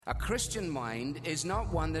A Christian mind is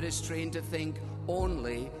not one that is trained to think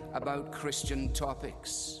only about Christian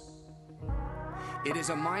topics. It is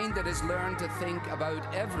a mind that has learned to think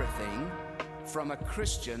about everything from a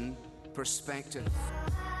Christian perspective.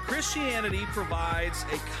 Christianity provides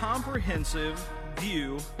a comprehensive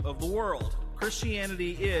view of the world.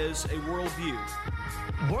 Christianity is a worldview.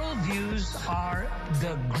 Worldviews are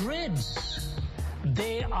the grids.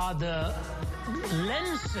 They are the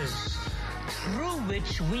lenses through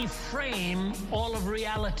which we frame all of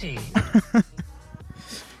reality.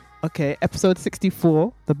 Okay, episode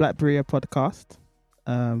 64, the Blackberry podcast.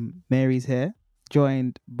 Mary's here,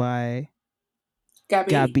 joined by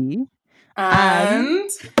Gabby.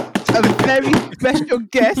 And a very special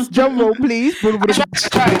guest. Drum roll, please.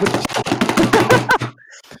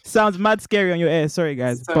 Sounds mad scary on your ear. Sorry,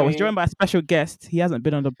 guys. But was joined by a special guest. He hasn't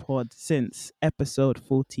been on the pod since episode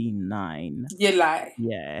 49. You lie.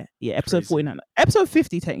 Yeah, episode 49. Episode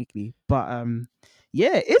 50, technically. But,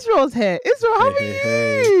 Israel's here. Israel, how are you?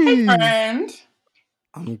 Hey, friend.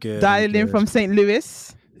 I'm good. Dialed in from St.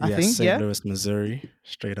 Louis, I think. St. Louis, Missouri.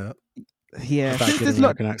 Straight up. Yeah. That good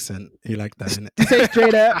American accent. You like that, innit? Say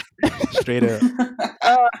straight up. Straight up.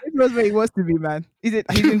 Israel's where he wants to be, man. He's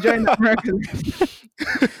enjoying America.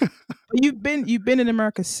 You've been in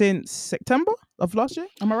America since September of last year.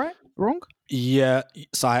 Am I right? Wrong? Yeah.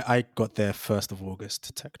 So I got there 1st of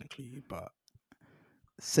August, technically, but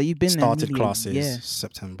so you've been started classes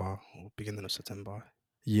September or beginning of September.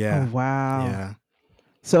 Yeah. Oh, wow. Yeah.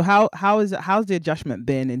 So how's the adjustment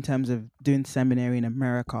been in terms of doing seminary in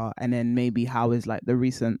America, and then maybe how is like the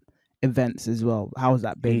recent events as well? How has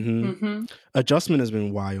that been? Mm-hmm. Adjustment has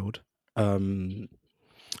been wild, and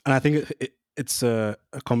I think it's a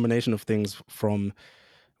combination of things, from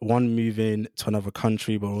one, moving to another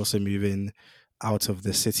country, but also moving out of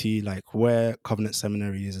the city. Like where Covenant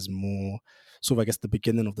Seminary is more sort of, I guess, the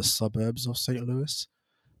beginning of the suburbs of St. Louis.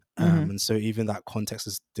 And so even that context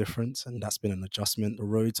is different, and that's been an adjustment. The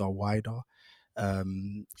roads are wider.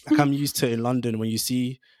 Like I'm used to in London, when you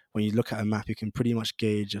look at a map, you can pretty much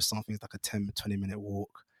gauge if something's like a 10-20 minute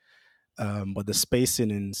walk. But the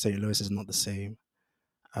spacing in St. Louis is not the same.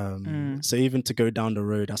 So even to go down the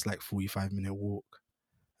road, that's like 45-minute walk,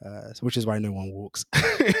 which is why no one walks.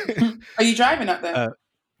 Are you driving up there?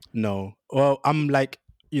 No. Well, I'm like,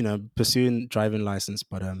 pursuing driving license,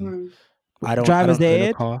 but I don't driver's own a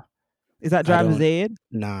aid? car. Is that driver's aid?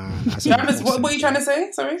 Nah. What are you trying to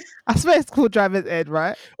say? Sorry? I swear it's called driver's aid,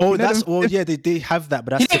 right? Oh, they have that,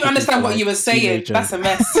 but that's you didn't understand what you were saying. Teenagers. That's a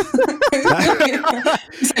mess.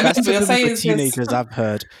 That's typical for teenagers, I've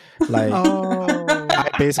heard. Like, I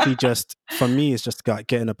basically for me, it's just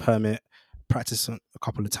getting a permit, practice a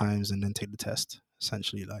couple of times, and then take the test.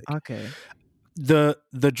 Essentially, like, okay. The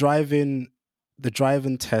driving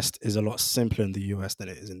test is a lot simpler in the US than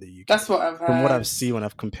it is in the UK. That's what I've heard. From what I've seen when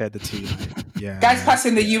I've compared the two. Guys pass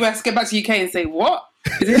in the US, get back to UK and say, what?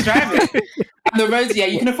 Is this driving? And the roads,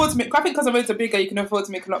 you can afford to make, I think because the roads are bigger, you can afford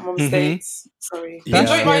to make a lot more mistakes. Sorry. Yeah.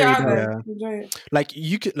 Enjoy it while you're out there. Enjoy it. Like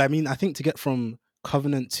you could, I think to get from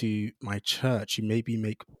Covenant to my church, you maybe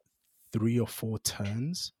make 3 or 4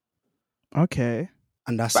 turns. Okay.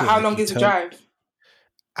 And that's But it. how long is the drive?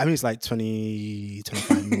 I mean, it's like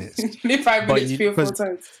 25 minutes. 25 minutes, 3 or 4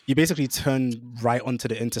 times. You basically turn right onto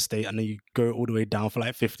the interstate, and then you go all the way down for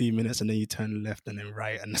like 15 minutes, and then you turn left and then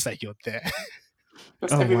right, and it's like you're there.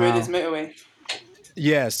 Because every road is motorway.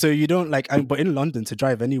 Yeah, so you don't but in London, to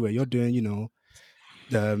drive anywhere, you're doing, if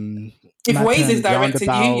Waze is directing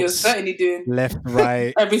you, you're certainly doing left,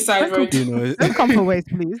 right, every side road. Don't come for Waze,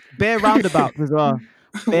 please. Bare roundabouts as well.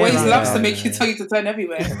 Waze loves to make you tell you to turn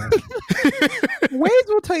everywhere. Waze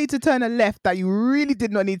will tell you to turn a left that you really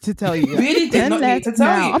did not need to tell you. Really did not need to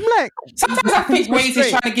tell you. I'm like, sometimes I think Waze is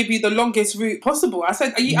trying to give you the longest route possible. I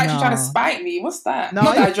said, are you actually trying to spite me? What's that? No,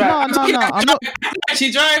 not that I drive. No. I'm not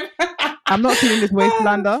actually drive. I'm not feeling this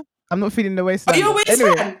wastelander. I'm not feeling the wastelander. Are you a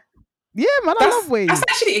Waze fan? Yeah, man, I love Waze. That's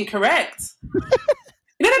actually incorrect.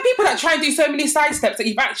 You know the people that try and do so many side steps that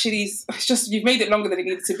you've made it longer than it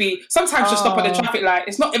needed to be. Sometimes just stop at the traffic light.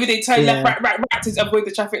 It's not every day turn left, right to avoid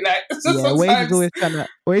the traffic light. Waze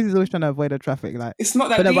is always trying to avoid the traffic light. It's not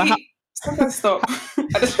that deep. Sometimes stop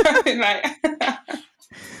at the traffic light.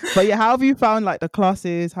 But yeah, how have you found like the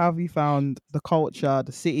classes? How have you found the culture,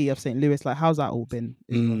 the city of St. Louis? Like, how's that all been?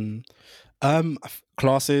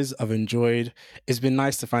 Classes I've enjoyed. It's been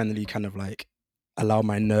nice to finally kind of like allow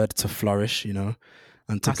my nerd to flourish,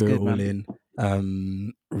 and to That's go good, all man. in.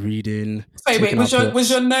 reading. Wait, taking was out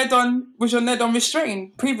books. your nerd on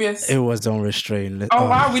restraint previous? It was on restraint. Oh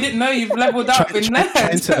wow, we didn't know you've leveled up in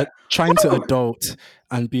nerd. Trying to adult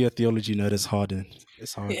and be a theology nerd is hard.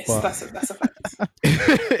 It's hard. Yes, But that's a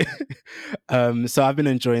fact. so I've been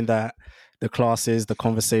enjoying that, the classes, the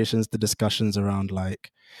conversations, the discussions around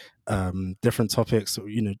like different topics,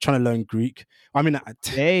 trying to learn Greek. I mean,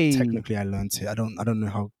 technically I learned it. I don't know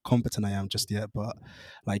how competent I am just yet, but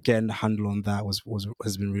like getting the handle on that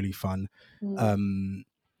has been really fun.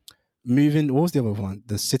 Moving, what was the other one?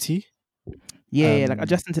 The city? Yeah, like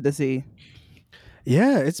adjusting to the city.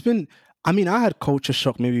 Yeah, it's been, I mean, I had culture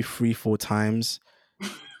shock maybe 3-4 times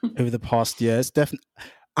over the past year. It's definitely,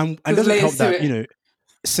 and it doesn't help that,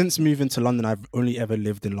 since moving to London, I've only ever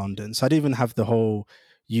lived in London. So I didn't even have the whole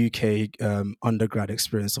UK undergrad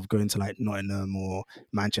experience of going to like Nottingham or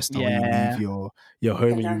Manchester when you leave your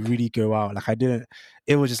home and you really go out. Like I didn't,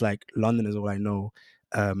 it was just like London is all I know.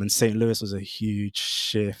 And St. Louis was a huge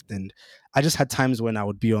shift. And I just had times when I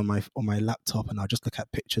would be on my laptop and I'll just look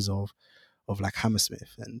at pictures of like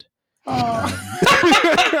Hammersmith and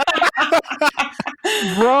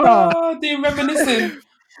bro, dude, reminiscing.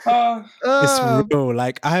 It's real.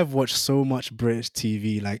 Like I have watched so much British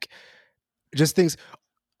TV, like just things.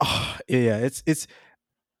 It's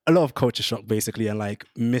a lot of culture shock basically, and like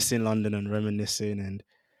missing London and reminiscing,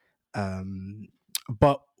 and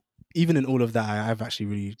but even in all of that, I've actually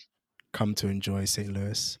really come to enjoy St.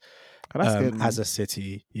 Louis as a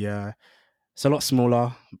city. Yeah, it's a lot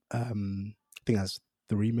smaller. I think it has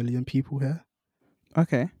 3 million people here.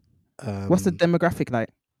 Okay. What's the demographic like?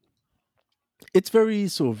 It's very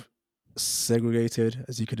sort of segregated,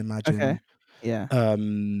 as you could imagine. Okay. Yeah.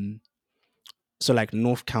 So like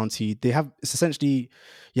North County, it's essentially,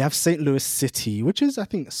 you have St. Louis City, which is I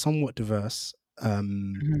think somewhat diverse.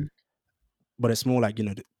 But it's more like,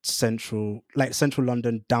 the central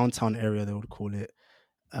London, downtown area, they would call it.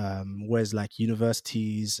 Whereas like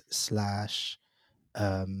universities /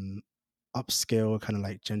 upscale kind of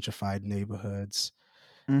like gentrified neighborhoods,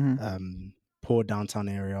 poor downtown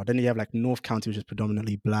area. Then you have like North County, which is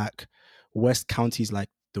predominantly Black. West County is like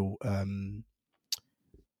the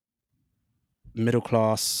middle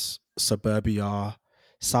class suburbia.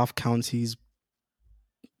 South County's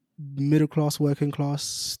middle class, working class,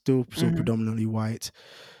 still predominantly white.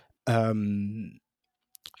 And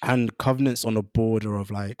Covenant's on the border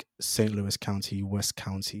of like St. Louis County, West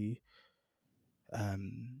County.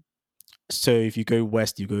 So if you go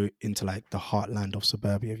west, you go into like the heartland of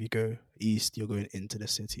suburbia. If you go east, you're going into the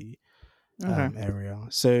city area.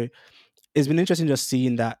 So it's been interesting just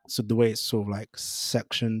seeing that, so the way it's sort of like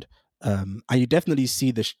sectioned, and you definitely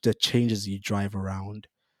see the changes you drive around.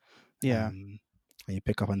 Yeah. And you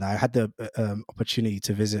pick up on that. I had the opportunity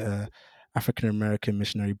to visit a African American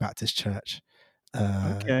Missionary Baptist church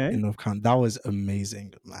in North County. That was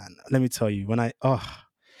amazing, man. Let me tell you, when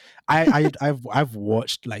I've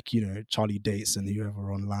watched like Charlie Dates and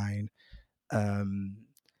whoever online,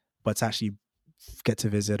 but to actually get to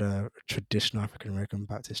visit a traditional African American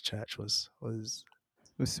Baptist church was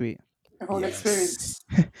sweet. A whole experience.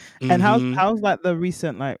 And how's like the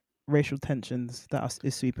recent like racial tensions that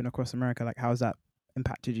is sweeping across America? Like how's that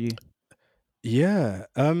impacted you? Yeah,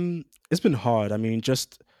 it's been hard. I mean,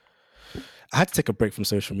 I had to take a break from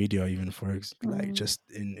social media even for like just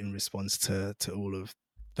in response to all of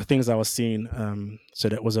the things I was seeing. So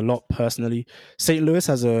that was a lot personally. St. Louis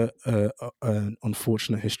has an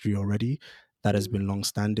unfortunate history already that has been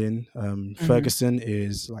long-standing. Ferguson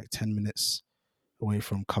is like 10 minutes away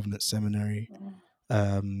from Covenant Seminary.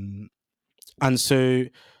 And so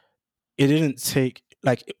it didn't take,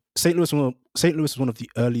 like, St. Louis was one of the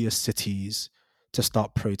earliest cities to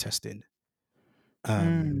start protesting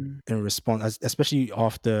in response, especially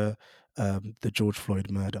after the George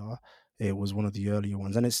Floyd murder. It was one of the earlier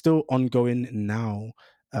ones, and it's still ongoing now.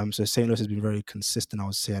 So St. Louis has been very consistent, I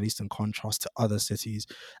would say, at least in contrast to other cities,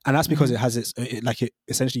 and that's because it has it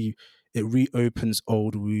essentially reopens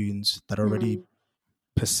old wounds that already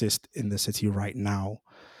persist in the city right now.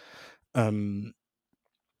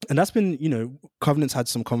 And that's been, Covenant's had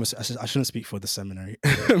some conversations. I shouldn't speak for the seminary.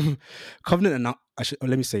 Covenant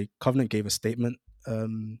gave a statement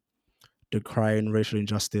decrying racial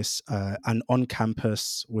injustice, and on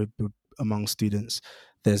campus among students,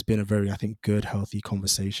 there's been a very, I think, good, healthy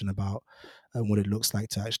conversation about what it looks like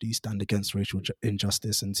to actually stand against racial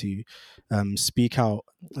injustice and to speak out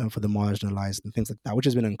for the marginalized and things like that, which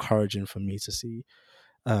has been encouraging for me to see,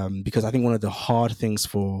 because I think one of the hard things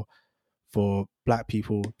for Black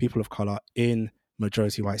people of color in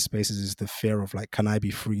majority white spaces is the fear of like, can I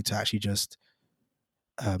be free to actually just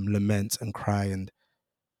lament and cry and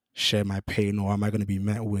share my pain, or am I going to be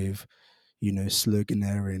met with,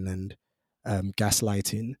 sloganeering and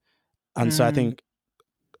gaslighting? And so I think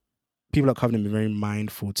people at Covenant be very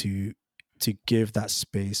mindful to give that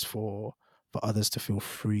space for others to feel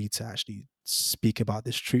free to actually speak about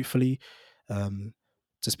this truthfully, to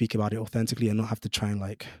speak about it authentically, and not have to try and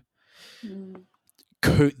like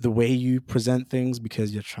coat the way you present things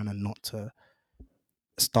because you're trying to not to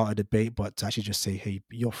start a debate, but to actually just say, hey,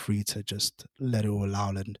 you're free to just let it all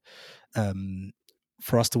out, and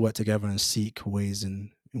for us to work together and seek ways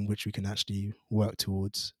in which we can actually work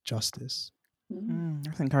towards justice.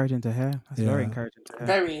 That's encouraging to hear. That's very encouraging to hear.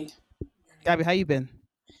 Very. Gabby, how you been?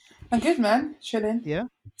 I'm good, man. Chilling. Yeah.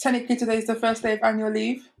 Technically, today's the first day of annual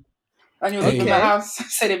leave. Annual leave in my house. I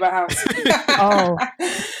said in my house. Oh.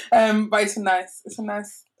 But it's a nice.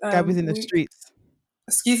 Gabby's in the streets.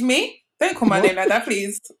 Excuse me? Don't call my name like that,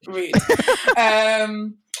 please. Rude.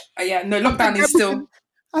 Yeah, no, lockdown is still.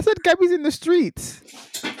 I said Gabby's in the streets.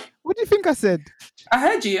 What do you think I said? I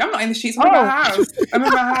heard you. I'm not in the streets. I'm in my house. I'm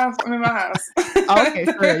in my house. Oh, okay,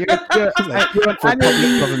 sorry. You're on annual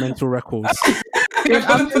leave. Governmental records. Let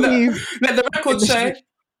the record show.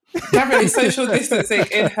 Gabby is social distancing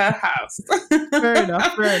in her house. Fair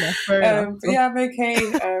enough. Yeah, I'm okay.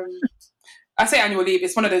 I say annual leave.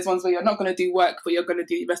 It's one of those ones where you're not going to do work, but you're going to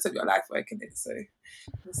do the rest of your life working it. So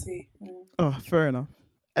we'll see. Oh, fair enough.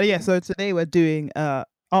 Yeah. So today we're doing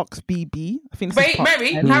AskBB. I think. Wait,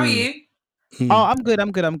 Mary, how are you? Oh, I'm good.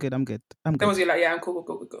 That was you like, yeah, I'm cool.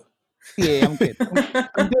 Yeah, I'm good.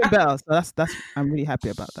 I'm doing better, so that's I'm really happy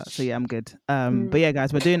about that. So yeah, I'm good. But yeah,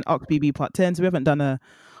 guys, we're doing AskBB part 10. So we haven't done a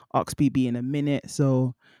AskBB in a minute,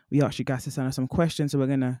 so we asked you guys to send us some questions. So we're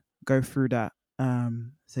gonna go through that.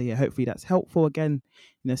 So yeah, hopefully that's helpful. Again,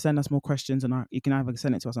 send us more questions, and you can either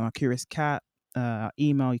send it to us on our Curious Cat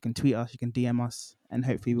email. You can tweet us, you can DM us, and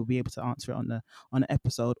hopefully we'll be able to answer it on the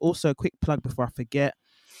episode. Also, a quick plug before I forget.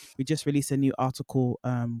 We just released a new article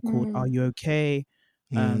called "Are You Okay?"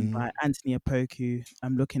 by Anthony Opoku.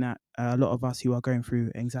 I'm looking at a lot of us who are going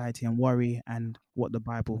through anxiety and worry, and what the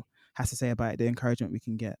Bible has to say about it, the encouragement we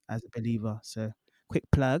can get as a believer. So, quick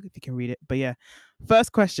plug if you can read it. But yeah,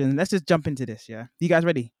 first question. Let's just jump into this. Yeah, you guys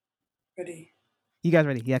ready? Ready. You guys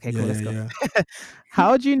ready? Yeah. Okay. Cool. Let's go. Yeah.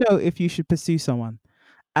 How do you know if you should pursue someone?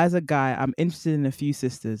 As a guy, I'm interested in a few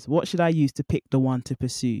sisters. What should I use to pick the one to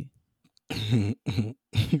pursue? A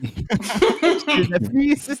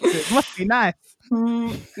few sisters must be nice.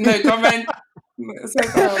 No comment.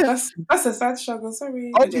 That's a sad struggle.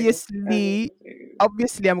 Sorry.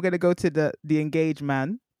 Obviously, I'm gonna go to the engaged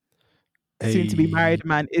man, soon to be married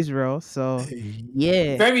man, Israel. So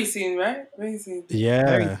yeah, very soon, right? Very soon.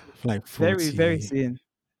 Yeah, like 40 very soon.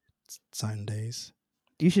 Sundays.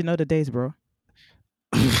 You should know the days, bro.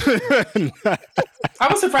 I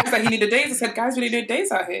was surprised that he needed days. I said, guys, we need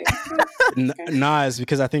days out here. Okay. Nah, it's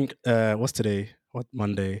because I think what's today? What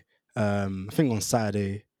Monday? I think on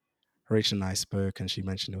Saturday, Rachel and I spoke, and she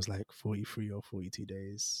mentioned it was like 43 or 42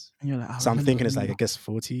 days. And you're like, so I'm thinking it's like, I guess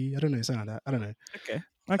 40. I don't know, something like that. I don't know. Okay.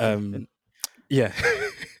 Yeah.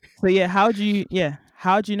 So yeah, how do you know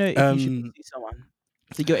if you should pursue someone?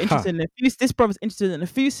 So you're interested in a few. This brother's interested in a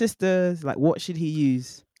few sisters. Like, what should he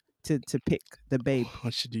use to pick the babe?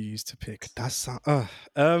 What should you use to pick? That's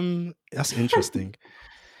interesting.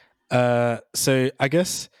 So I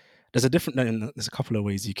guess there's a couple of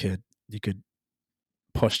ways you could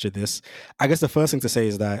posture this. I guess the first thing to say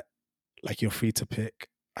is that, like, you're free to pick.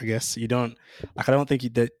 I guess you don't. Like, I don't think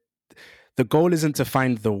that the goal isn't to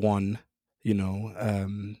find the one.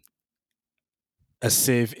 As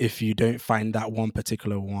if you don't find that one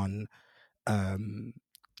particular one,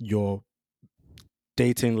 your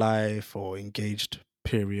dating life or engaged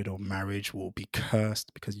period or marriage will be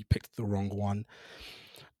cursed because you picked the wrong one.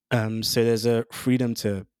 So there's a freedom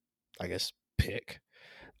to, I guess, pick.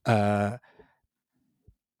 I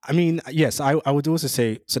mean, yes, I would also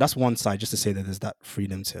say, so that's one side, just to say that there's that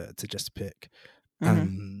freedom to just pick.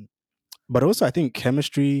 But also, I think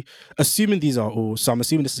chemistry, assuming these are all, so I'm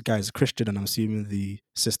assuming this guy is Christian, and I'm assuming the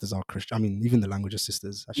sisters are Christian. I mean, even the language of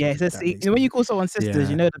sisters. Yeah, when you call someone sisters,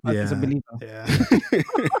 you know the person's a believer. Yeah.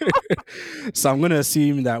 So I'm going to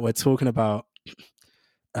assume that we're talking about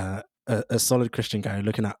a solid Christian guy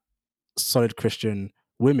looking at solid Christian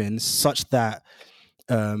women, such that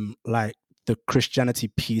like the Christianity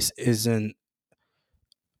piece isn't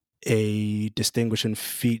a distinguishing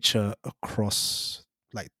feature across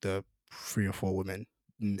like the 3 or 4 women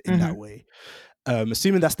in that way.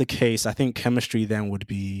 Assuming that's the case, I think chemistry then would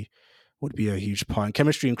be a huge part. And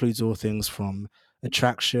chemistry includes all things from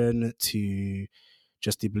attraction to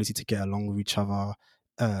just the ability to get along with each other,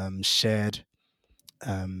 shared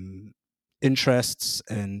interests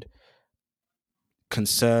and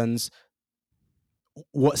concerns,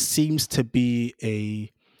 what seems to be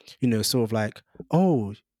a, sort of like,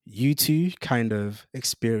 oh, you two kind of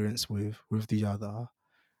experience with the other.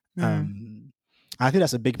 I think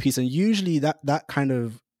that's a big piece, and usually that kind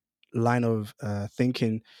of line of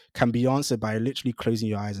thinking can be answered by literally closing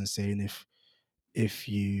your eyes and saying,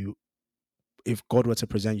 if God were to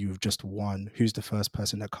present you with just one, who's the first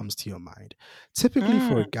person that comes to your mind? Typically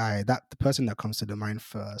for a guy, that the person that comes to the mind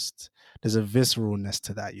first, there's a visceralness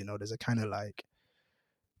to that, there's a kind of like,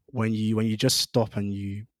 when you just stop and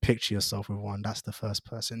you picture yourself with one, that's the first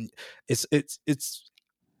person.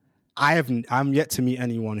 I'm yet to meet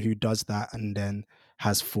anyone who does that and then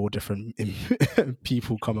has 4 different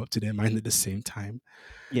people come up to their mind at the same time.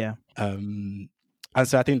 Yeah. And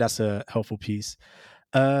so I think that's a helpful piece.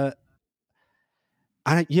 So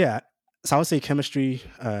I would say chemistry,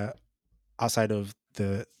 outside of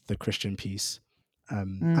the Christian piece,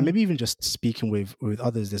 and maybe even just speaking with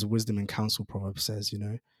others. There's wisdom in counsel. Proverbs says,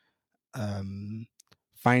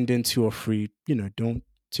 finding 2 or 3. Don't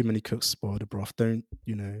too many cooks spoil the broth. Don't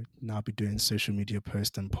now be doing social media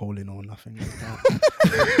posts and polling or nothing like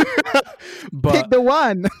that. But pick the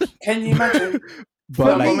one. Can you imagine?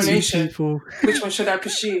 But like 2 people. Which one should I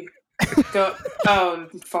pursue? Go, oh,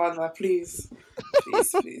 Father, please.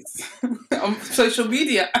 On social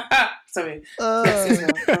media. Sorry.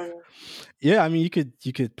 Yeah, I mean,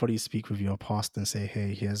 you could probably speak with your pastor and say,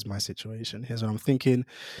 hey, here's my situation. Here's what I'm thinking.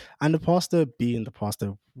 And the pastor, being the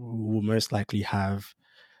pastor, will most likely have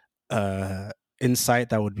insight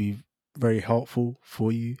that would be very helpful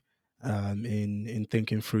for you in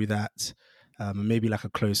thinking through that. Maybe like a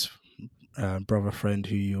close brother friend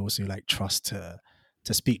who you also like trust to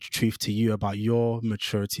speak truth to you about your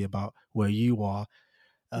maturity, about where you are,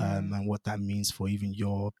 and what that means for even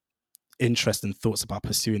your interest and thoughts about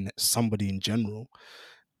pursuing somebody in general.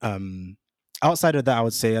 Outside of that, I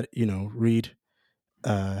would say, read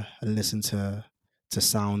and listen to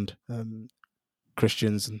sound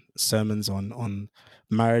Christians and sermons on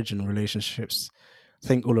marriage and relationships. I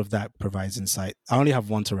think all of that provides insight. I only have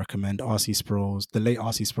one to recommend: the late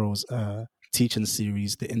R.C. Sproul's teaching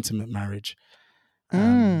series, The Intimate Marriage.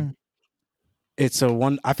 It's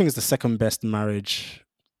I think it's the second best marriage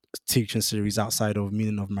teaching series outside of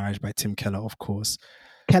Meaning of Marriage by Tim Keller, of course.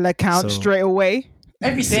 Keller counts straight away.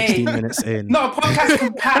 Every day. 16 minutes in. Not a podcast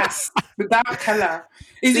can pass without Keller.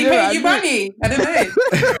 Is he paying you money? I don't know.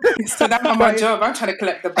 So that's not my job. I'm trying to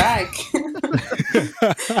collect the bag.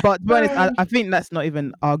 But to be honest, I think that's not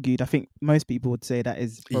even argued. I think most people would say that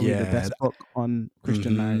is probably the best book on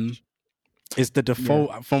Christian marriage. It's the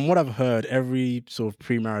default. From what I've heard, every sort of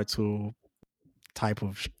premarital type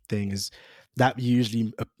of thing is that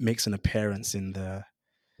usually makes an appearance in the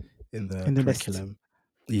curriculum. List.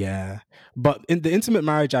 Yeah, but in the Intimate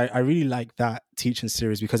Marriage, I really like that teaching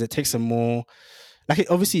series because it takes a more, like, it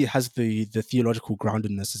obviously has the theological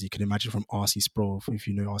groundedness, as you can imagine, from R.C. Sproul, if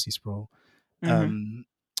you know R.C. Sproul.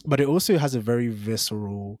 But it also has a very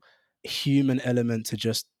visceral human element to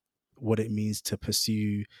just what it means to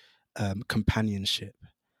pursue companionship,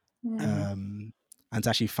 and to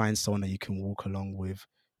actually find someone that you can walk along with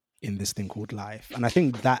in this thing called life. And I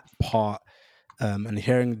think that part, and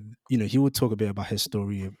hearing, he would talk a bit about his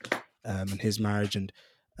story and his marriage, and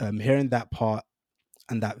hearing that part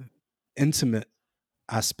and that intimate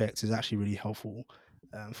aspect is actually really helpful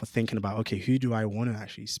for thinking about, okay, who do I want to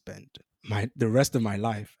actually spend the rest of my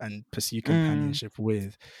life and pursue companionship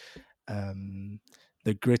with?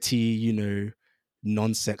 The gritty,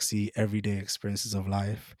 non-sexy, everyday experiences of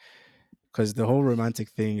life. Because the whole romantic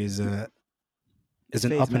thing is an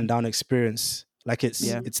up and down experience. Like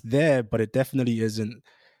it's there, but it definitely isn't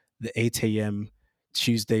the 8 a.m.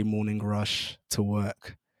 Tuesday morning rush to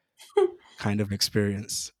work kind of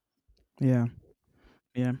experience. Yeah.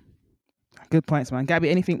 Good points, man. Gabby,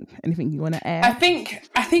 anything you want to add? I think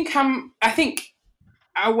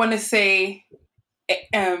I want to say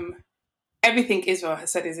everything Israel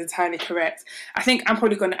has said is entirely correct. I think I'm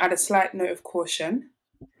probably going to add a slight note of caution.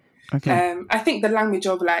 Okay. I think the language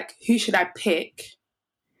of like, who should I pick,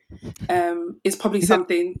 is probably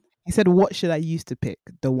something. He said, what should I use to pick?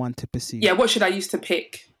 The one to pursue. Yeah, what should I use to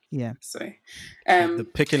pick? Yeah. So, the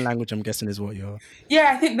picking language, I'm guessing, is what you're.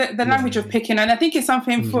 Yeah, I think the language of picking, and I think it's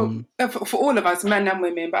something for all of us, men and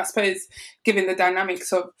women. But I suppose, given the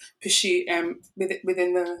dynamics of pursuit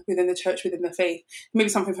within the church, within the faith, maybe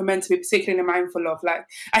something for men to be particularly mindful of. Like,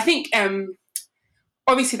 I think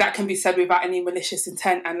obviously that can be said without any malicious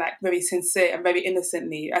intent and like very sincere and very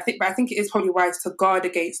innocently. I think it is probably wise to guard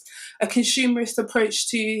against a consumerist approach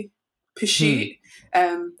to pursuit.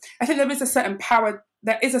 I think there is a certain power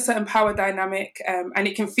there is a certain power dynamic, and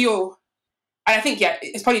it can feel. And I think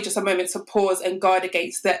it's probably just a moment to pause and guard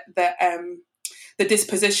against the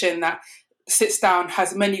disposition that sits down,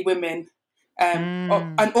 has many women,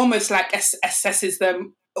 and almost like assesses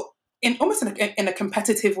them in a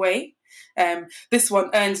competitive way. This one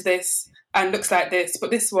earns this and looks like this, but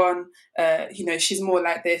this one, she's more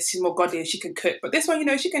like this. She's more godly and she can cook. But this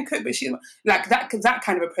one, she can cook, but she's like that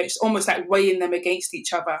kind of approach, almost like weighing them against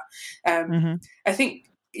each other. I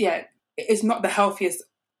think, it's not the healthiest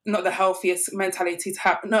mentality to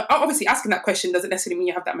have. No, obviously asking that question doesn't necessarily mean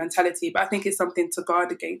you have that mentality, but I think it's something to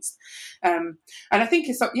guard against. And I think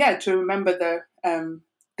it's to remember to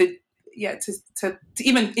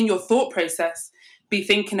even in your thought process, be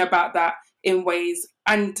thinking about that in ways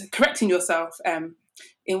and correcting yourself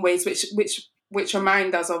in ways which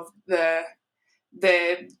remind us of the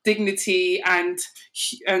dignity and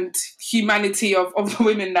humanity of the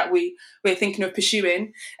women that we're thinking of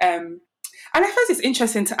pursuing. And I suppose it's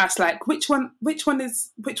interesting to ask, like, which ones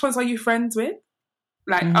are you friends with?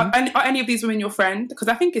 Like, are any of these women your friend? Because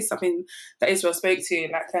I think it's something that Israel spoke to,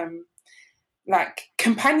 like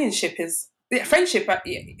companionship friendship.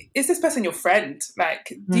 Is this person your friend?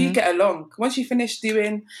 Like, do you get along? Once you finish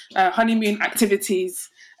doing honeymoon activities,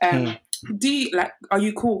 are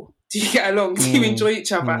you cool? Do you get along? Do you enjoy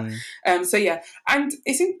each other? And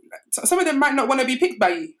some of them might not want to be picked by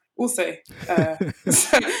you. Also, and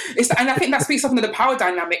I think that speaks something to the power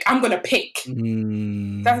dynamic. I'm going to pick.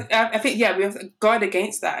 I think we have to guard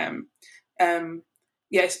against that.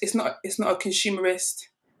 It's not a consumerist.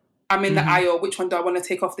 I'm in the aisle. Which one do I want to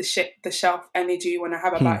take off the shelf energy you want to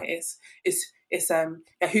have about it? It's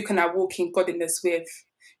who can I walk in godliness with?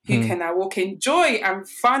 Who can I walk in joy and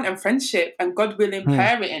fun and friendship and God willing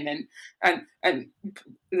parenting and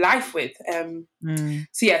life with?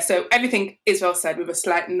 So everything Israel said with a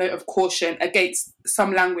slight note of caution against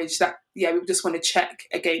some language that we just want to check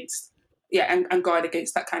against and guard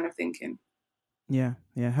against that kind of thinking.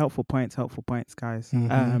 Helpful points, guys.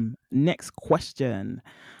 Next question.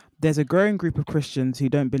 There's a growing group of Christians who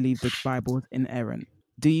don't believe the Bible is inerrant.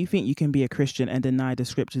 Do you think you can be a Christian and deny the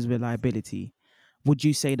scripture's reliability? Would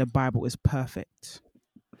you say the Bible is perfect?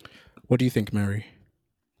 What do you think, Mary?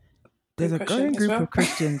 There's a growing group of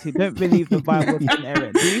Christians who don't believe the Bible is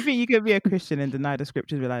inerrant. Do you think you can be a Christian and deny the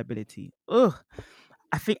scripture's reliability? I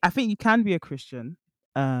think you can be a Christian.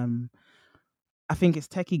 I think it's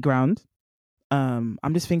techie ground.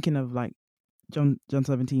 I'm just thinking of like John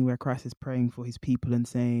 17, where Christ is praying for his people and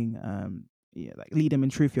saying, lead them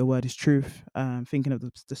in truth. Your word is truth. Thinking of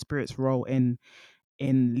the Spirit's role in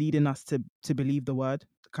leading us to believe the word,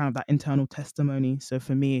 kind of that internal testimony. So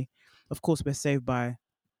for me, of course, we're saved by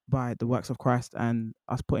the works of Christ and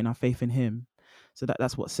us putting our faith in him. So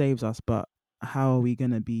that's what saves us. But how are we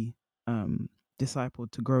going to be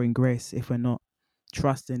discipled to grow in grace if we're not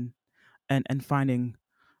trusting and finding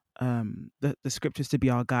the scriptures to be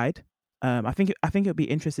our guide? I think it'd be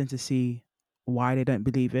interesting to see why they don't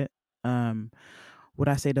believe it. Would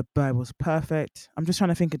I say the Bible's perfect? I'm just trying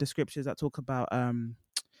to think of the scriptures that talk about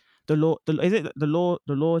the law. Is it the law?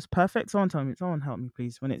 The law is perfect. Someone tell me. Someone help me,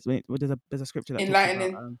 please. When there's a scripture that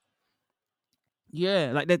enlightening. Talks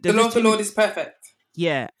about, like the law of the Lord is perfect.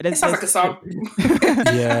 Yeah, it sounds like a song.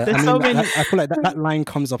 I feel like that line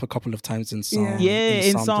comes up a couple of times in Psalm.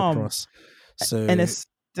 In Psalms. So and there's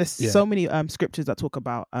so many scriptures that talk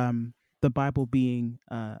about the Bible being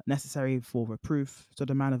necessary for reproof, so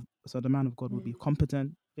the man of God will be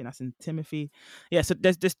competent. I think that's in Timothy. So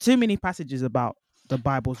there's too many passages about the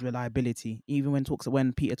Bible's reliability. Even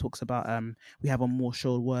when Peter talks about we have a more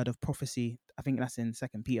sure word of prophecy. I think that's in 2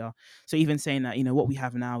 Peter. So even saying that what we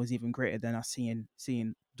have now is even greater than us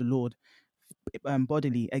seeing the Lord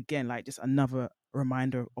bodily. Again, like just another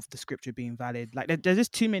reminder of the scripture being valid. Like there's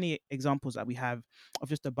just too many examples that we have of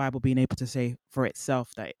just the Bible being able to say for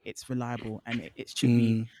itself that it's reliable and it should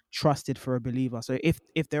be trusted for a believer. So if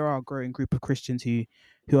there are a growing group of Christians who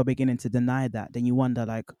are beginning to deny that, then you wonder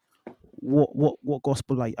like what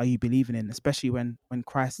gospel are you believing in? Especially when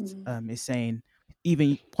Christ is saying,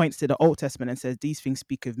 even points to the Old Testament and says these things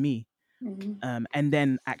speak of me, and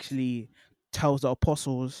then actually tells the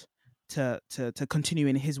apostles to continue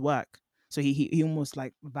in his work. So he almost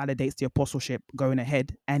like validates the apostleship going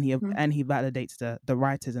ahead, and he validates the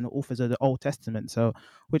writers and the authors of the Old Testament. So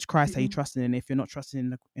which Christ are you trusting in if you're not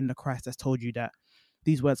trusting in the Christ that's told you that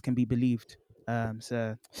these words can be believed? I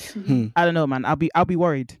don't know, man. I'll be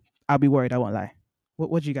worried. I won't lie.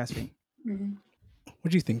 What do you guys think?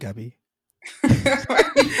 What do you think, Gabby?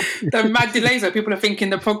 The mad delays where people are thinking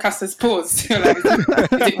the podcast has paused. You're like, is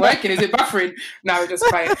it working? Is it buffering? No, we're just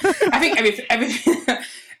quiet. I think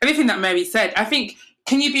everything that Mary said, I think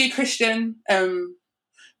can you be a Christian?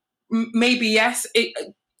 Maybe yes.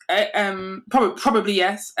 Probably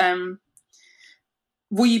yes.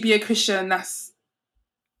 Will you be a Christian that's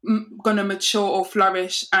going to mature or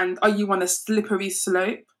flourish? And are you on a slippery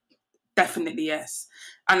slope? Definitely yes.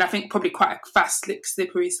 And I think probably quite a fast,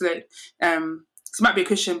 slippery slope. So you might be a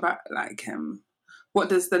Christian, but like, what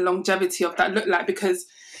does the longevity of that look like? Because,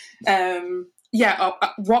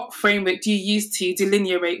 what framework do you use to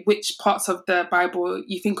delineate which parts of the Bible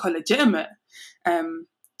you think are legitimate?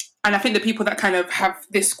 And I think the people that kind of have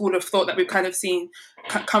this school of thought that we've kind of seen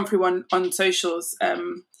come through on socials,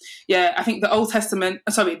 I think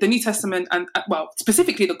the New Testament and,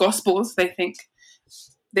 specifically the Gospels, they think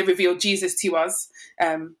they reveal Jesus to us.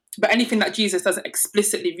 But anything that Jesus doesn't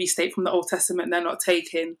explicitly restate from the Old Testament, they're not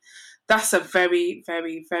taking. That's a very,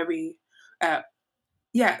 very, very,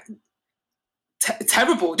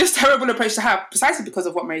 terrible approach to have, precisely because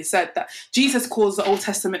of what Mary said, that Jesus calls the Old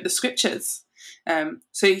Testament the scriptures.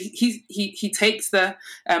 So he takes the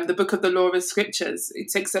book of the law as scriptures. He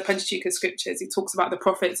takes the Pentateuch as scriptures. He talks about the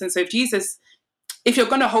prophets. And so if you're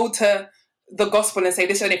going to hold to the gospel and say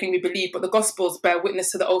this is anything we believe, but the gospels bear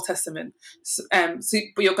witness to the Old Testament, but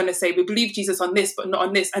you're going to say we believe Jesus on this, but not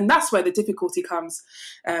on this, and that's where the difficulty comes.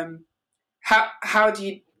 How do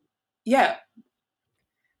you,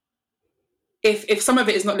 if some of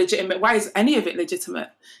it is not legitimate, why is any of it legitimate?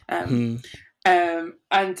 And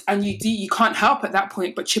you can't help at that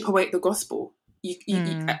point but chip away at the gospel. You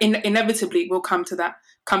inevitably will come to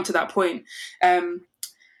that point.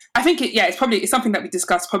 I think it's something that we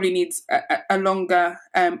discussed, probably needs a longer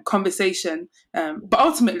conversation. But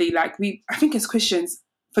ultimately, I think as Christians,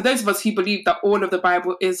 for those of us who believe that all of the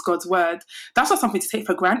Bible is God's word, that's not something to take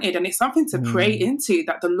for granted, and it's something to pray into,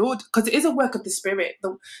 that the Lord, because it is a work of the Spirit.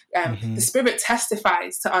 The Spirit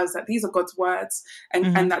testifies to us that these are God's words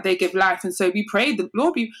and that they give life. And so we pray that,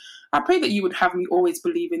 Lord, I pray that you would have me always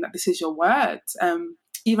believing that this is your word.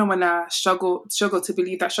 Even when I struggle to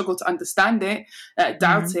believe that, struggle to understand it,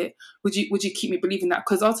 doubt it, would you keep me believing that?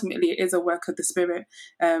 Because ultimately it is a work of the Spirit.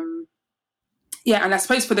 And I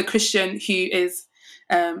suppose for the Christian who is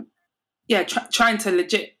trying to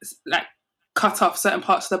legit cut off certain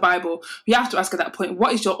parts of the Bible, we have to ask at that point,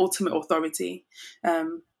 what is your ultimate authority?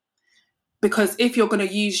 Because if you're going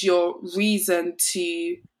to use your reason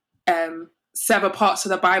to sever parts of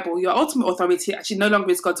the Bible, your ultimate authority actually no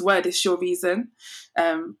longer is God's word, it's your reason.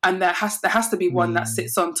 And there has to be one that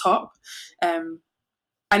sits on top. And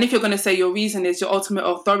if you're going to say your reason is your ultimate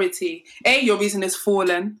authority, your reason is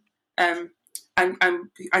fallen, and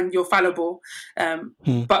you're fallible,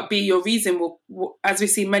 but B, your reason will, as we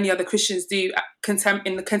see many other Christians do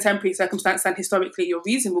in the contemporary circumstance and historically, your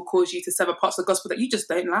reason will cause you to sever parts of the gospel that you just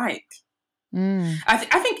don't like. I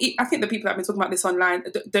think the people that have been talking about this online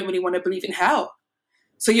don't really want to believe in hell.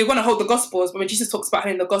 So you're going to hold the Gospels, but when Jesus talks about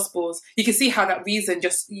hell in the Gospels, you can see how that reason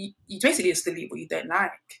you basically just delete what you don't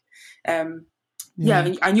like. And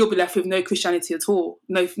you'll be left with no Christianity at all,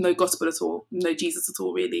 no gospel at all, no Jesus at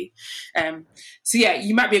all, really.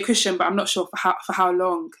 You might be a Christian, but I'm not sure for how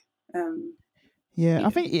long. I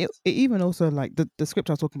think it even also, like the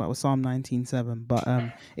scripture I was talking about was Psalm 19:7, but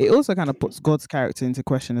it also kind of puts God's character into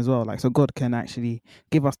question as well. So God can actually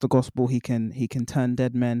give us the gospel. He can turn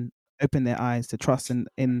dead men, open their eyes to trust in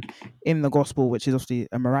the gospel, which is obviously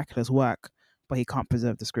a miraculous work, but he can't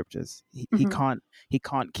preserve the scriptures. He can't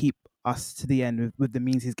keep us to the end with the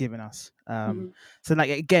means he's given us. So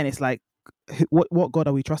again, it's like, what God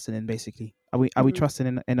are we trusting in, basically? Are we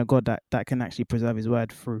trusting in a God that can actually preserve his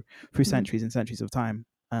word through centuries and centuries of time?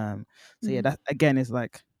 That again is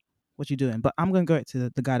like, what you doing? But I'm going to go to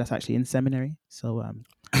the guy that's actually in seminary, so I'm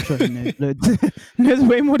sure he knows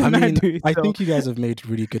way more than I do. I think you guys have made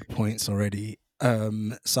really good points already.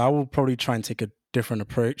 So I will probably try and take a different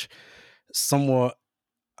approach, somewhat.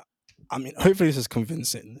 I mean, hopefully this is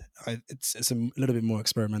convincing. It's a little bit more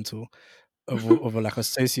experimental of a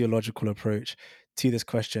sociological approach to this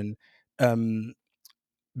question,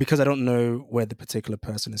 because I don't know where the particular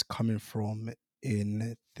person is coming from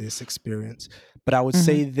in this experience. But I would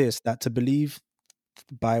say this, that to believe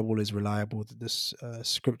the Bible is reliable, that the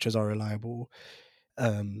scriptures are reliable,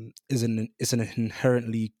 is an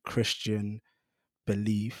inherently Christian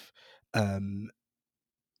belief,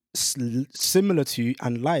 similar to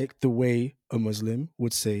and like the way a Muslim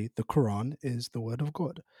would say the Quran is the word of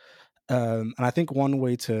God. And I think one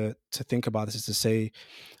way to think about this is to say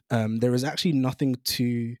there is actually nothing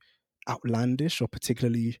too outlandish or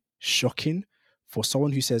particularly shocking for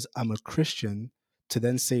someone who says, I'm a Christian, to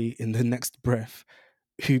then say in the next breath,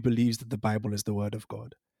 who believes that the Bible is the word of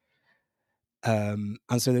God. And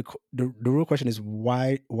so the real question is,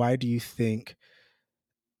 why do you think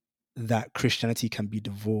that Christianity can be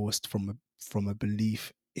divorced from a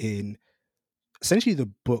belief in essentially the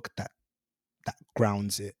book that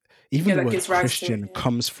grounds it. Even the that word gives rise to it, Christian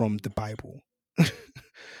comes from the Bible.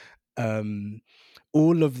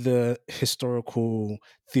 All of the historical,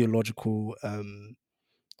 theological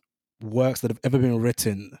works that have ever been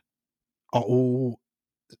written are all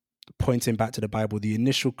pointing back to the Bible. The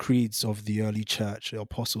initial creeds of the early church, the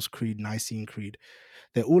Apostles' Creed, Nicene Creed,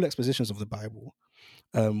 they're all expositions of the Bible.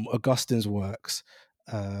 Augustine's works,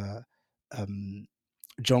 John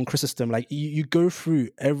Chrysostom, like you go through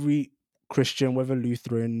every Christian, whether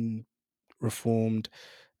Lutheran, Reformed,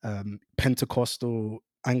 Pentecostal,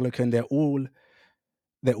 Anglican, they're all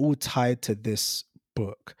tied to this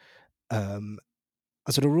book. And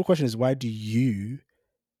so the real question is, why do you,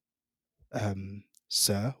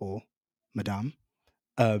 sir or madame,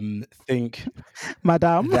 think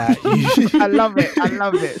Madame. that you I love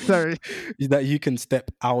it. Sorry. that you can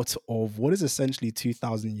step out of what is essentially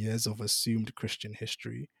 2,000 years of assumed Christian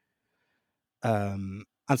history?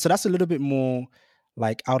 And so that's a little bit more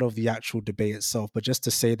like out of the actual debate itself, but just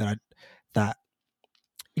to say that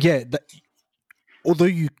although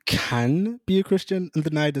you can be a Christian and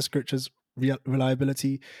deny the scripture's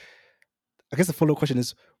reliability, I guess the follow-up question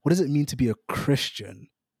is, what does it mean to be a Christian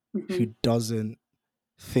who doesn't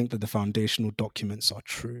think that the foundational documents are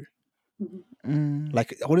true?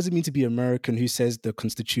 Like, what does it mean to be American who says the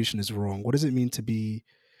Constitution is wrong? What does it mean to be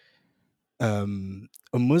a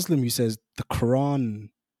Muslim who says the Quran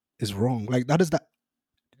is wrong? Like,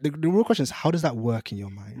 the real question is, how does that work in your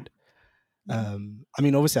mind? I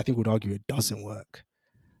mean, obviously, I think we'd argue it doesn't work.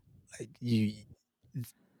 Like, you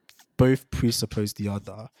both presuppose the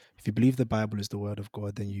other. If you believe the Bible is the word of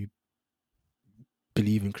God, then you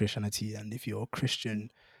believe in Christianity. And if you're a Christian,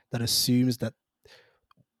 that assumes that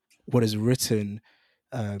what is written,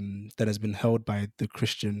 that has been held by the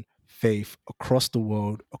Christian faith across the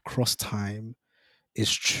world, across time,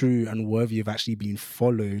 is true and worthy of actually being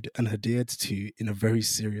followed and adhered to in a very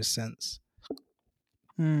serious sense.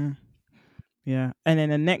 Yeah. And then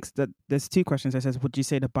the next, there's two questions that says, would you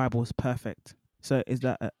say the Bible is perfect? So is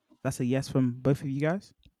that's a yes from both of you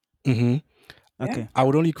guys? Mm-hmm. Okay. I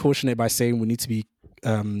would only caution it by saying we need to be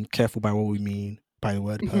careful by what we mean by the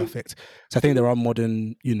word perfect. So I think there are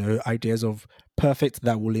modern, ideas of perfect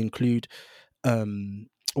that will include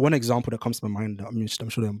one example that comes to my mind. I mean, I'm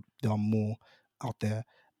sure there are more out there,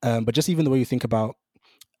 but just even the way you think about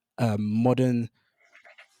modern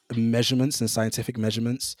measurements and scientific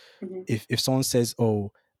measurements. If someone says,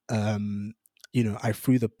 "Oh, I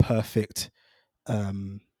threw the perfect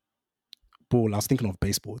ball," I was thinking of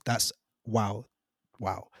baseball. That's wow.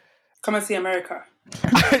 Come and see America.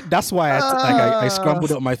 That's why I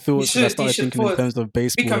scrambled up my thoughts because I started thinking in terms of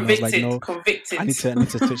baseball. Be and I was like, no, convicted. I need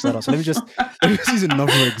to switch that up. So let me just use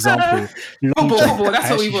another example. Football. That's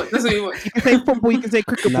what we want. You can say football. You can say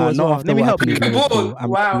cricket ball as not well. after Let me what help happened you. in Cricket Liverpool. ball.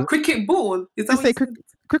 Wow, cricket ball. Is that Just say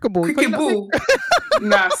cricket ball. Cricket ball.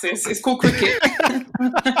 Nah, sis, it's called cricket.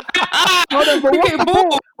 Hold on, but Cricket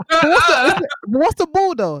ball. What's the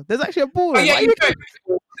ball though? There's actually a ball. Oh yeah, Why you know.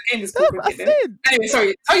 The game is called cricket. Then. Anyway,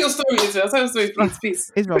 sorry. Tell your story, Israel. Tell your story,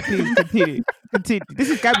 please. Israel, please continue. This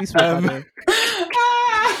is Gabby's fault, by the way.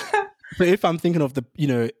 So if I'm thinking of the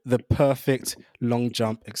perfect long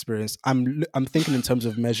jump experience, I'm thinking in terms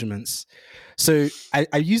of measurements. So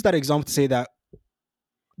I use that example to say that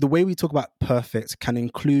the way we talk about perfect can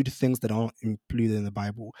include things that aren't included in the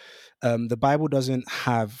Bible. The Bible doesn't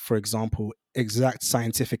have, for example, exact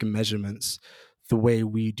scientific measurements the way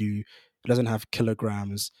we do. It doesn't have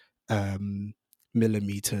kilograms,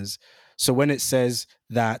 millimeters. So when it says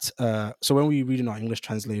that, so when we read in our English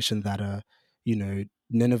translation that,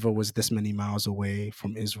 Nineveh was this many miles away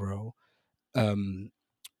from Israel,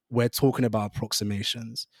 we're talking about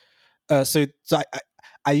approximations. So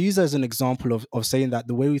I use that as an example of saying that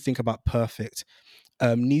the way we think about perfect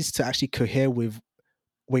needs to actually cohere with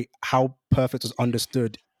how perfect was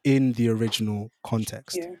understood in the original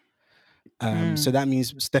context. Yeah. So that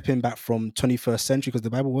means stepping back from 21st century, because the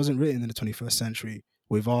Bible wasn't written in the 21st century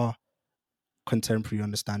with our contemporary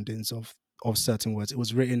understandings of certain words. It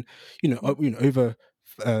was written, over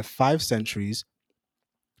 5 centuries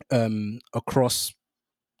across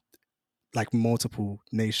like multiple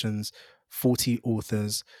nations, 40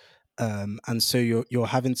 authors. And so you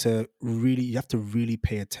have to really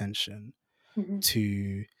pay attention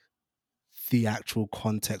to the actual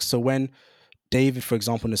context. So when David, for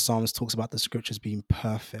example, in the Psalms talks about the scriptures being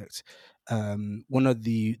perfect, one of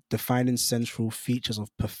the defining central features of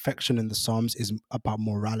perfection in the Psalms is about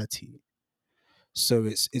morality. So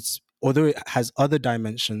it's although it has other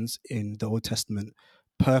dimensions in the Old Testament,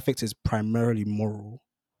 perfect is primarily moral.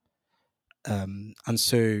 And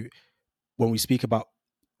so when we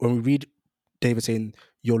read David saying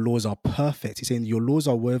your laws are perfect, he's saying your laws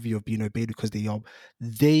are worthy of being obeyed because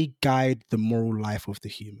they guide the moral life of the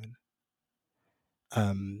human.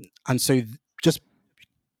 And so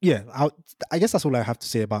I guess that's all I have to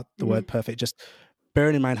say about the word perfect. Just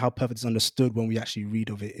bearing in mind how perfect is understood when we actually read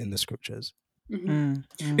of it in the scriptures.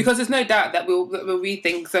 Because there's no doubt that we'll read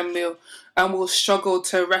things and we'll struggle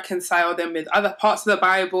to reconcile them with other parts of the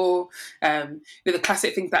Bible, with the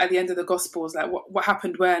classic things that at the end of the Gospels, like what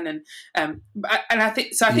happened when, and I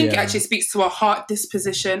think it actually speaks to a heart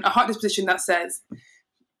disposition that says,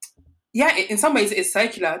 in some ways it is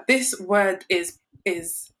circular. This word is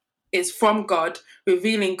from God,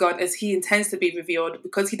 revealing God as he intends to be revealed,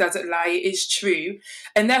 because he doesn't lie, it is true.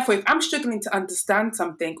 And therefore, if I'm struggling to understand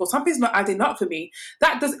something or something's not adding up for me,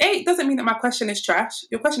 it doesn't mean that my question is trash.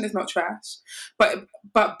 Your question is not trash.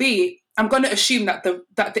 But B, I'm going to assume that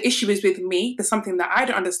the issue is with me. There's something that I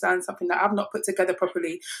don't understand, something that I've not put together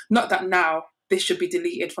properly, not that now this should be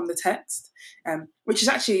deleted from the text, which is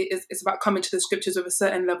actually it's about coming to the scriptures with a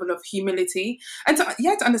certain level of humility and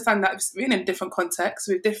to understand that it's in different contexts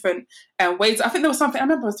with different ways. I think there was something, I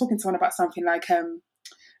remember I was talking to someone about something like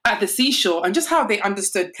at the seashore and just how they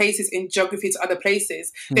understood places in geography to other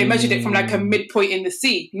places. They measured it from like a midpoint in the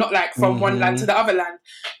sea, not like from one land to the other land.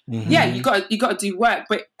 Yeah, you got to do work,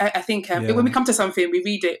 but I think when we come to something, we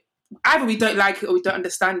read it, either we don't like it or we don't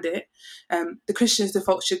understand it. The Christian's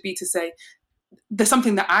default should be to say, there's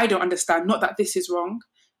something that I don't understand, not that this is wrong.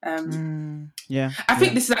 I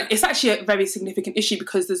think it's actually a very significant issue,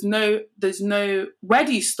 because there's no where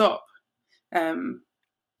do you stop?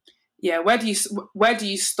 Where do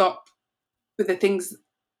you stop with the things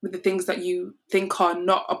that you think are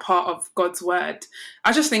not a part of God's word? I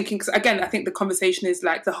was just thinking, because again, I think the conversation is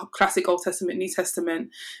like the classic Old Testament, New Testament.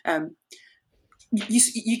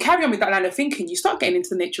 You carry on with that line of thinking, you start getting into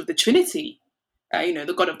the nature of the Trinity.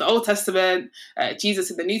 The God of the Old Testament,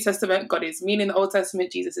 Jesus in the New Testament. God is mean in the Old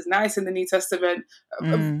Testament, Jesus is nice in the New Testament.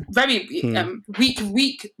 Very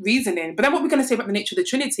weak reasoning. But then what we're going to say about the nature of the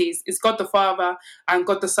Trinity is God the Father and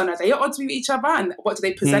God the Son, are they at odds with each other? And what do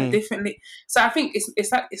they present differently? So I think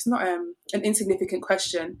it's not an insignificant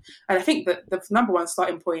question. And I think that the number one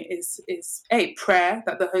starting point is prayer,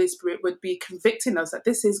 that the Holy Spirit would be convicting us that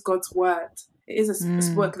this is God's word. It is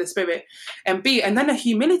a work of the Spirit. And B, and then a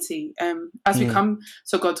humility. As we come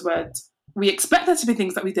to God's word, we expect there to be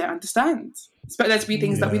things that we don't understand. Expect there to be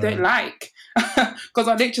things that we don't like. Because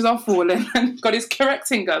our natures are fallen and God is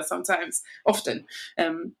correcting us sometimes, often.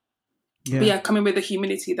 But coming with a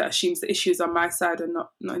humility that assumes the issues on my side and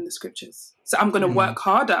not in the scriptures. So I'm going to work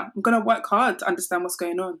harder. I'm going to work hard to understand what's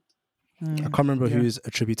going on. I can't remember who's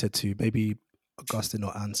attributed to, maybe Augustine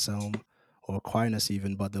or Anselm or Aquinas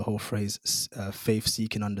even, but the whole phrase faith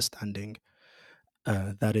seeking understanding,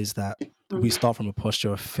 that is that we start from a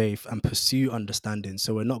posture of faith and pursue understanding.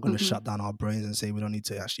 So we're not going to shut down our brains and say we don't need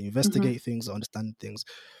to actually investigate things or understand things,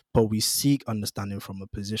 but we seek understanding from a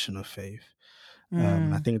position of faith.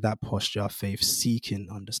 I think that posture of faith seeking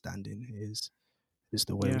understanding is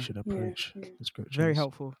the way we should approach the scriptures. Very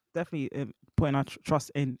helpful. Definitely putting our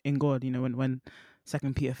trust in God. When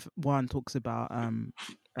 2 Peter 1 talks about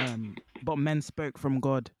but men spoke from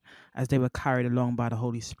God as they were carried along by the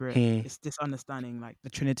Holy Spirit. It's this understanding, like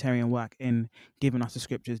the Trinitarian work in giving us the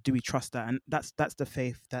scriptures. Do we trust that? And that's the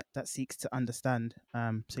faith that seeks to understand.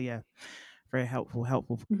 Very helpful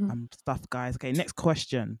stuff, guys. Okay, next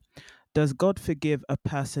question. Does God forgive a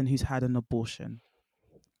person who's had an abortion?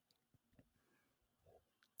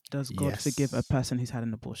 Does God forgive a person who's had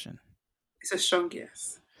an abortion? It's a strong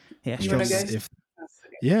yes. Yeah, strong yes.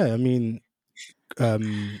 I mean,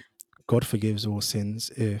 God forgives all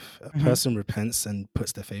sins. If a person repents and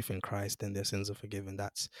puts their faith in Christ, then their sins are forgiven.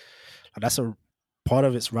 That's a part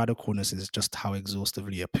of its radicalness, is just how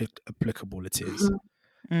exhaustively applicable it is.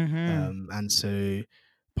 And so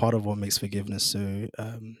part of what makes forgiveness so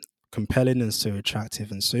compelling and so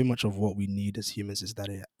attractive, and so much of what we need as humans, is that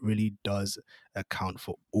it really does account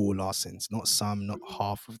for all our sins, not some, not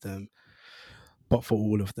half of them, but for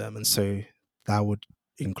all of them. And so that would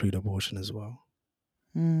include abortion as well.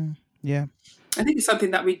 Yeah, I think it's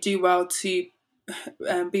something that we do well to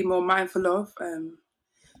be more mindful of.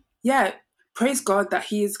 Praise God that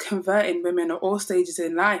he is converting women at all stages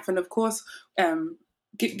in life. And of course,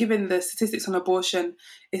 given the statistics on abortion,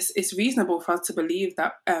 it's reasonable for us to believe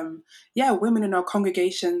that women in our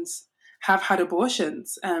congregations have had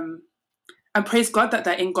abortions, and praise God that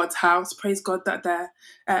they're in God's house. Praise God that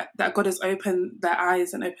that God has opened their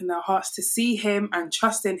eyes and opened their hearts to see him and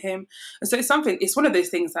trust in him. And so it's one of those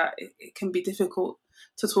things that it can be difficult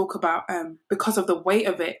to talk about because of the weight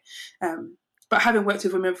of it. But having worked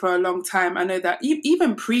with women for a long time, I know that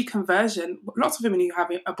even pre-conversion, lots of women who have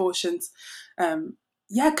abortions,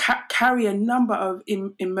 carry a number of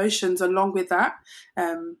emotions along with that.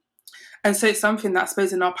 And so it's something that I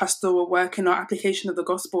suppose in our pastoral work, in our application of the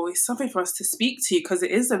gospel, is something for us to speak to, because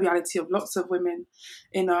it is the reality of lots of women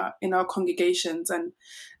in our congregations. And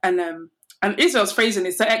Israel's phrasing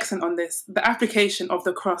is so excellent on this. The application of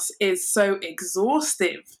the cross is so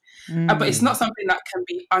exhaustive, but it's not something that can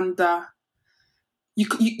be under.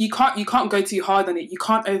 You can't go too hard on it. You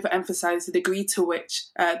can't overemphasize the degree to which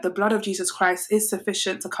the blood of Jesus Christ is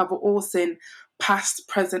sufficient to cover all sin, past,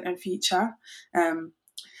 present, and future. And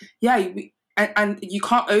you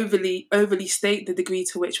can't overly state the degree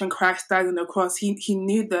to which when Christ died on the cross, he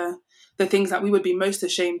knew the things that we would be most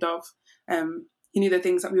ashamed of. He knew the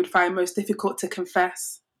things that we would find most difficult to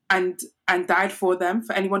confess, and died for them,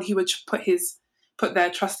 for anyone who would put their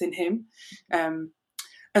trust in him.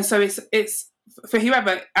 And so it's for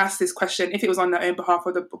whoever asked this question, if it was on their own behalf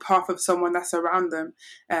or the behalf of someone that's around them,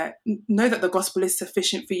 know that the gospel is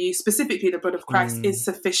sufficient for you. Specifically, the blood of Christ is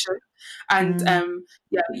sufficient. And the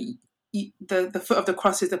foot of the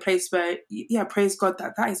cross is the place where, praise God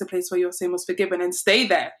that is a place where your sin was forgiven, and stay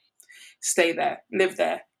there, live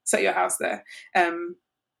there, set your house there.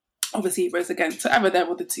 Obviously, he rose again. So either there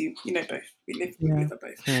or the two, both. We live for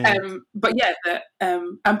both. But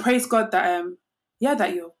and praise God that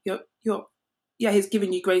that you're he's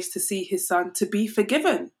given you grace to see his son, to be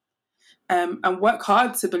forgiven, and work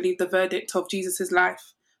hard to believe the verdict of Jesus's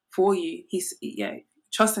life for you. He's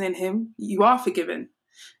trusting in him, you are forgiven.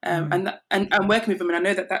 And working with him, and I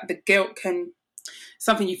know that the guilt can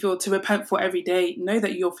something you feel to repent for every day. Know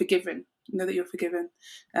that you're forgiven.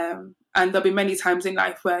 And there'll be many times in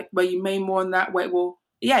life where you may mourn that, where it will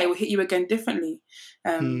hit you again differently.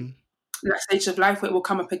 That stage of life where it will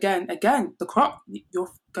come up again. The cross.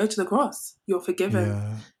 You'll go to the cross. You're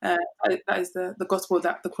forgiven. That is the gospel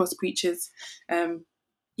that the cross preaches. And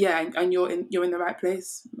you're in the right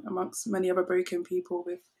place amongst many other broken people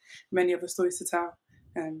with many other stories to tell.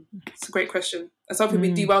 It's a great question. It's something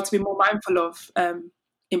we do well to be more mindful of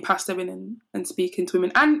in pastoring and speaking to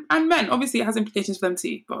women and men. Obviously, it has implications for them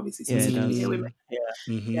too, but obviously specifically women.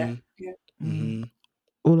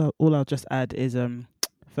 All I'll just add is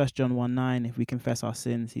 1 John 1:9, if we confess our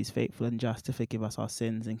sins, he's faithful and just to forgive us our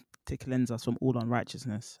sins and to cleanse us from all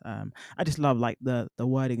unrighteousness. I just love like the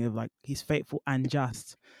wording of like he's faithful and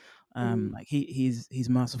just. Like he's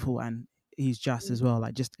merciful and he's just as well.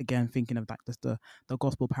 Like just again thinking of like just the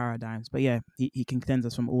gospel paradigms. But he can cleanse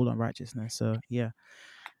us from all unrighteousness. So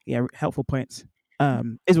helpful points.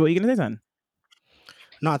 Is what you're gonna say, son?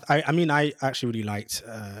 No, I mean I actually really liked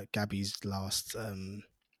Gabby's last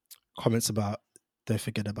comments about don't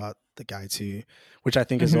forget about the guy too, which I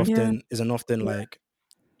think is often like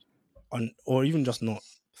on, or even just not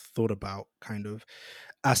thought about kind of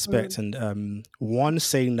aspect. And one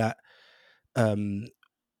saying that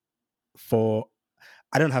for,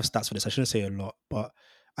 I don't have stats for this, I shouldn't say a lot, but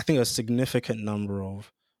I think a significant number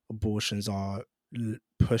of abortions are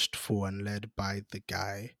pushed for and led by the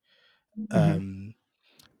guy. And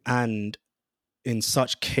in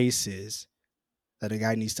such cases that the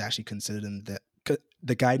guy needs to actually consider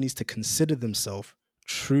themselves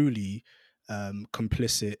truly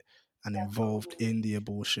complicit and involved in the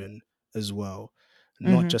abortion as well,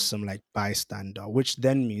 not just some like bystander, which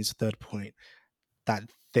then means, third point, that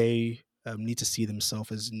they need to see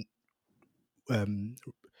themselves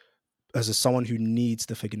as someone who needs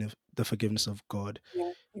the forgiveness of God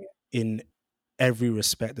in every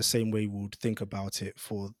respect, the same way we would think about it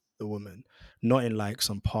for the woman, not in like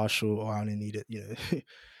some partial or I only need it,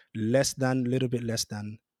 little bit less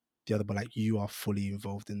than the other, but like you are fully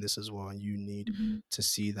involved in this as well, and you need to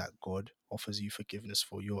see that God offers you forgiveness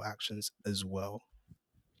for your actions as well.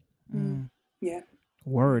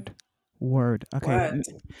 Word. Okay.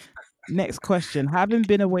 Next question. Having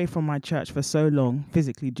been away from my church for so long,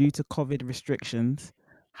 physically due to COVID restrictions,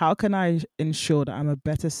 how can I ensure that I'm a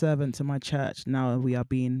better servant to my church now we are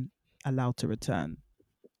being allowed to return?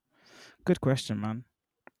 Good question, man.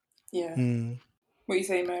 What are you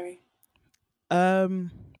saying, Mary?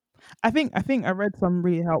 I think I read some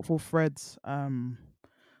really helpful threads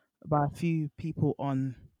by a few people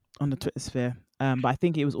on the Twitter sphere. But I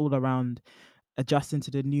think it was all around adjusting to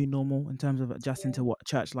the new normal in terms of adjusting to what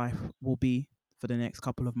church life will be for the next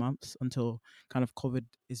couple of months until kind of COVID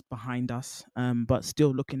is behind us. But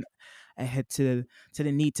still looking ahead to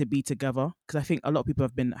the need to be together, because I think a lot of people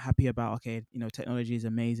have been happy about, okay, technology is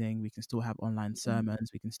amazing, we can still have online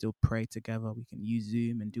sermons, we can still pray together, we can use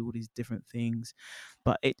Zoom and do all these different things,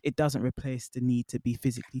 but it doesn't replace the need to be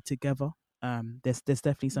physically together. There's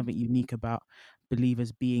definitely something unique about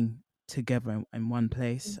believers being together in one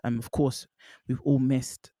place. Of course, we've all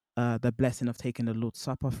missed the blessing of taking the Lord's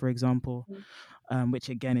Supper, for example, which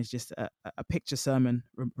again is just a picture sermon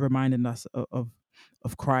reminding us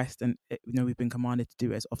of Christ, and we've been commanded to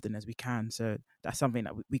do it as often as we can. So that's something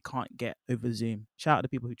that we can't get over Zoom. Shout out to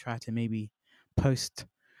people who try to maybe post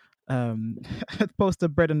post the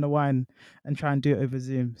bread and the wine and try and do it over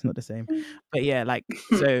Zoom. It's not the same, but yeah, like,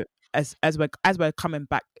 so as we're coming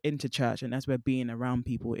back into church and as we're being around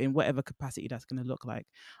people in whatever capacity that's going to look like,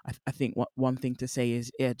 I think one thing to say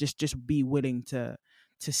is, yeah, just be willing to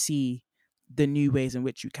see the new ways in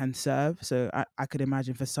which you can serve. So I could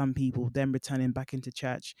imagine for some people, them returning back into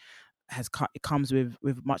church it comes with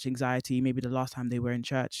much anxiety. Maybe the last time they were in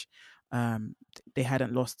church, they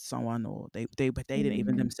hadn't lost someone, or they didn't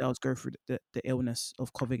even themselves go through the illness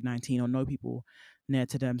of COVID-19 or know people near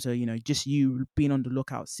to them. So just you being on the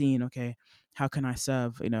lookout, seeing, okay, how can I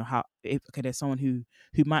serve? Okay, there's someone who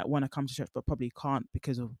might want to come to church but probably can't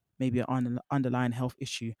because of maybe an underlying health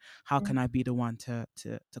issue. How can I be the one to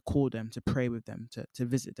call them, to pray with them, to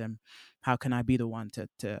visit them? How can I be the one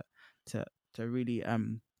to really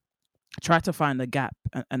try to find a gap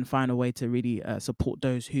and find a way to really support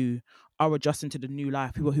those who are adjusting to the new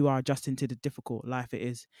life, people who are adjusting to the difficult life it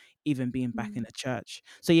is even being back in the church.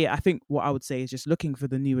 So yeah, I think what I would say is just looking for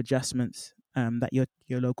the new adjustments that your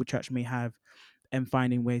local church may have, and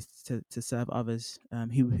finding ways to serve others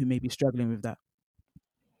who may be struggling with that.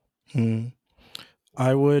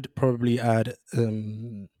 I would probably add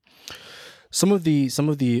some of the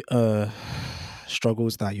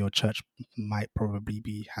struggles that your church might probably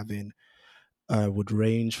be having would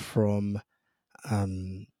range from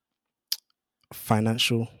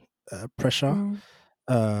financial pressure,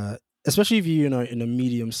 especially if you know in a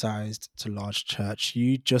medium-sized to large church,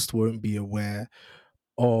 you just won't be aware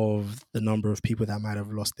of the number of people that might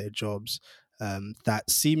have lost their jobs that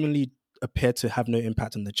seemingly appear to have no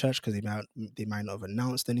impact on the church because they might not have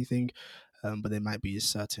announced anything, but there might be a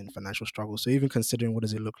certain financial struggle. So even considering what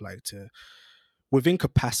does it look like to, within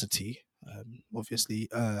capacity, obviously,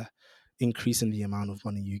 increasing the amount of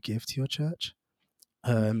money you give to your church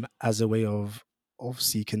as a way of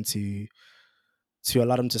seeking to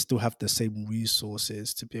allow them to still have the same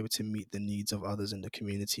resources to be able to meet the needs of others in the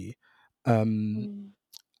community. And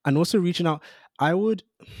also reaching out, I would.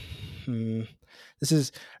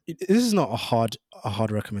 This is not a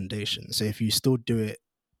hard recommendation. So if you still do it,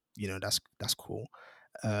 that's cool.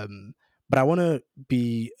 But I want to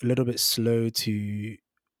be a little bit slow to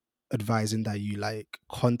advising that you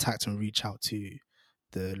contact and reach out to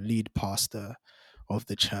the lead pastor of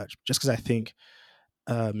the church, just because I think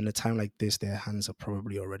in a time like this, their hands are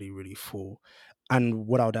probably already really full. And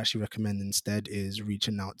what I would actually recommend instead is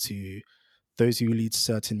reaching out to those who lead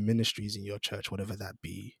certain ministries in your church, whatever that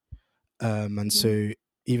be. And so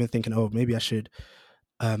even thinking, oh, maybe I should,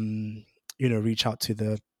 reach out to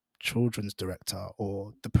the children's director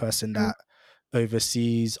or the person that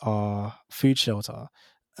oversees our food shelter.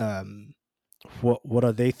 What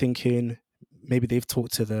are they thinking? Maybe they've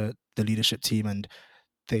talked to the leadership team and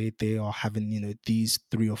they are having, these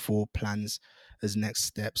 3 or 4 plans as next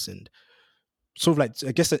steps, and sort of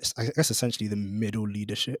I guess essentially the middle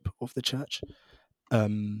leadership of the church,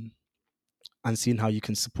 and seeing how you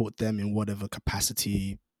can support them in whatever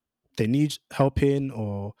capacity they need help in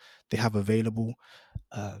or they have available.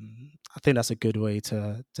 I think that's a good way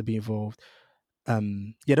to be involved.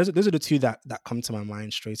 Those are the 2 that come to my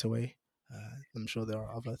mind straight away. I'm sure there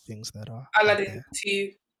are other things that are. I'll add in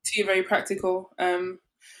two very practical.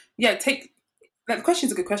 Take the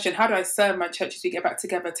question's a good question. How do I serve my church as we get back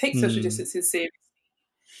together? Take social distancing seriously.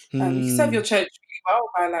 You serve your church really well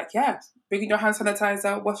by bringing your hand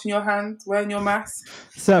sanitizer, washing your hands, wearing your mask.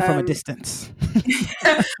 Serve from a distance.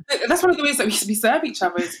 That's one of the ways that we serve each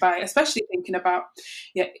other, is by especially thinking about,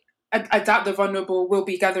 I doubt the vulnerable will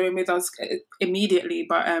be gathering with us immediately,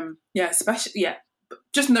 but especially,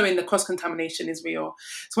 just knowing the cross-contamination is real.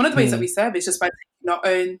 So one of the ways that we serve is just by taking our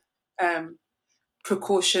own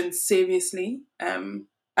precautions seriously. And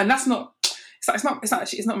that's not,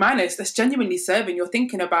 it's not manners. That's genuinely serving. You're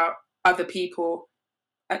thinking about other people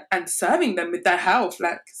and serving them with their health,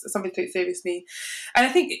 something to take seriously. And I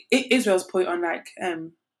think Israel's point on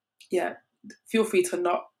feel free to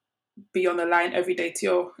not be on the line every day to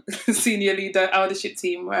your senior leader, eldership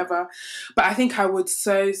team, whatever. But I think I would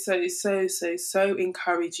so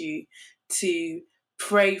encourage you to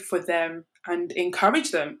pray for them and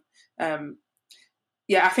encourage them.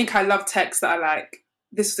 I think I love texts that are like,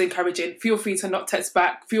 this is encouraging. Feel free to not text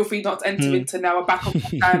back. Feel free not to enter into now a back and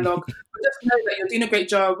forth dialogue. But just know that you're doing a great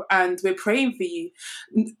job and we're praying for you.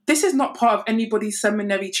 This is not part of anybody's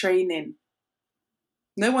seminary training.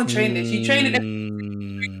 No one trained this. You train it.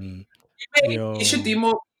 You should do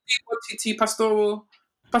more. To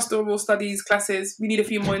pastoral studies classes. We need a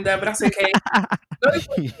few more in there, but that's okay. No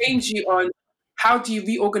one trains you on how do you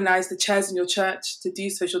reorganize the chairs in your church to do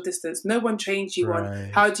social distance. No one trains you on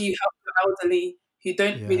how do you help the elderly who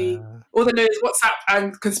don't really, all they know is WhatsApp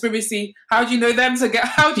and conspiracy. How do you know them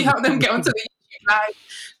how do you help them get onto the YouTube live?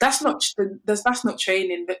 That's not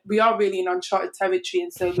training. But we are really in uncharted territory,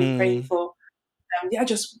 and so we're praying for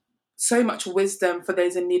just so much wisdom for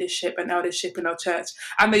those in leadership and eldership in our church.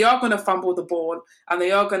 And they are going to fumble the ball, and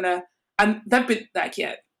they've been like,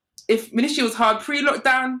 if ministry was hard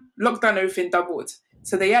pre-lockdown, lockdown, everything doubled.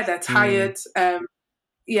 So they're tired.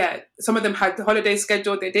 Some of them had the holiday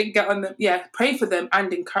scheduled. They didn't get on them. Pray for them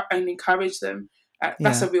and encourage them.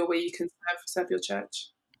 That's a real way you can serve your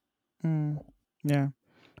church. Yeah.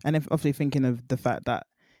 And if obviously thinking of the fact that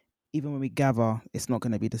even when we gather, it's not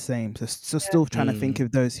going to be the same. So still trying to think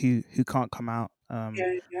of those who can't come out,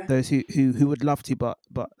 those who would love to, but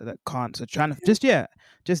that can't. So trying to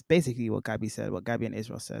just basically what Gabby said, what Gabby and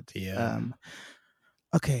Israel said. Yeah.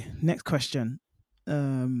 Okay, next question. Where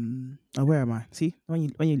am I? See,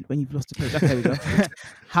 when you've lost the page. Okay, here we go.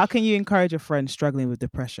 How can you encourage a friend struggling with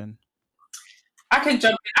depression? I can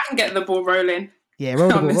jump in. I can get the ball rolling. Yeah, roll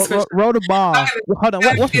the ball. Roll the bar. Hold on.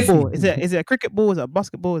 What's the ball? Is it a cricket ball? Is it a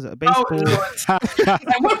basketball? Is it a baseball? I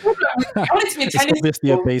want it to be a tennis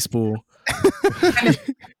obviously ball. A baseball.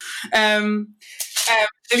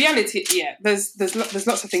 The reality, there's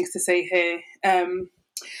lots of things to say here.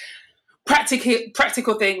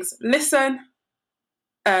 Practical things. Listen.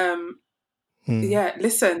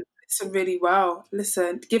 Listen really well.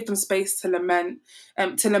 Listen. Give them space to lament.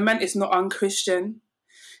 To lament is not unchristian.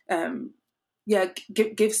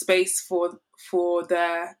 Give space for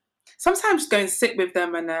their. Sometimes go and sit with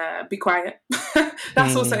them and be quiet.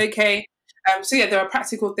 That's also okay. There are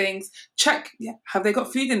practical things. Check. Have they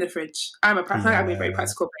got food in the fridge? I'm a very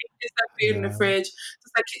practical. Is there food in the fridge?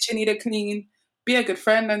 Does their kitchen need a clean? Be a good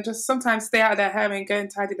friend and just sometimes stay out of their hair and go and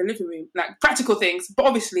tidy the living room. Like practical things, but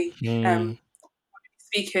obviously,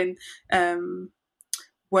 speaking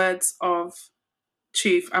words of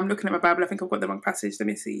truth. I'm looking at my Bible. I think I've got the wrong passage. Let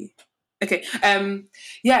me see. Okay. The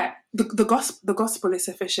gospel is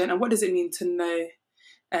sufficient. And what does it mean to know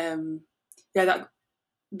that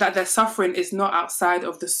their suffering is not outside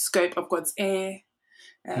of the scope of God's ear,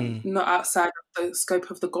 not outside of the scope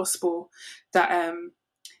of the gospel. That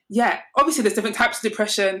obviously there's different types of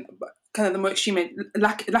depression, but kind of the more extreme,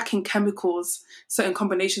 lacking chemicals, certain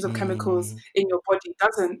combinations of chemicals in your body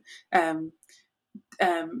doesn't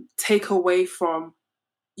take away from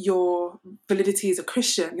your validity as a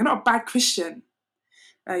Christian. You're not a bad Christian.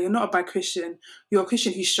 You're not a bad Christian. You're a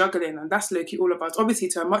Christian who's struggling, and that's low-key all of us. Obviously,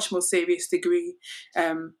 to a much more serious degree.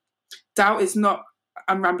 Doubt is not.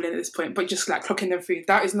 I'm rambling at this point, but just like clocking them through.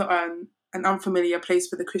 Doubt is not an unfamiliar place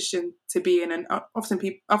for the Christian to be in, and often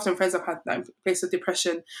friends have had that place of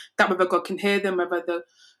depression. That whether God can hear them,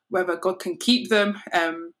 whether God can keep them.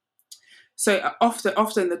 So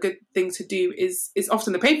often the good thing to do is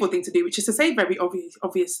often the painful thing to do, which is to say very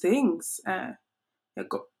obvious things.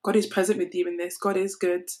 God is present with you in this. God is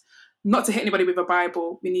good. Not to hit anybody with a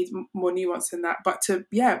Bible. We need more nuance than that. But to,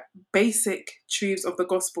 basic truths of the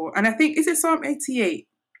gospel. And I think, is it Psalm 88?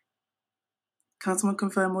 Can someone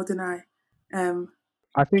confirm or deny? I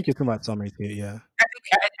think you're talking about Psalm 88, yeah. I think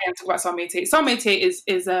I'm talking about Psalm 88. Psalm 88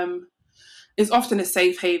 is often a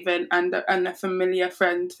safe haven and a familiar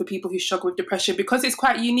friend for people who struggle with depression because it's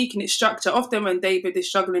quite unique in its structure. Often when David is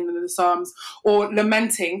struggling in the Psalms or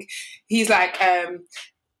lamenting, he's like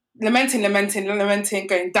lamenting,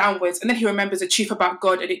 going downwards, and then he remembers the truth about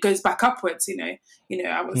God and it goes back upwards. I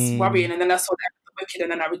was worrying and then I saw that wicked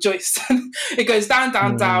and then I rejoiced. It goes down.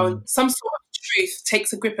 Some sort of truth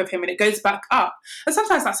takes a grip of him and it goes back up. And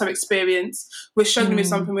sometimes that's our experience. We're struggling with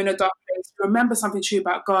something, we're in a dark place. We remember something true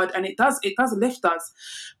about God and it does lift us.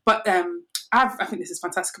 But I think this is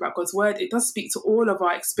fantastic about God's word. It does speak to all of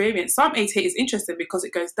our experience. Psalm 88 is interesting because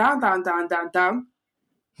it goes down, down, and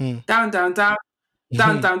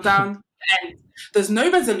there's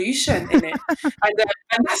no resolution in it.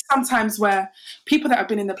 And that's sometimes where people that have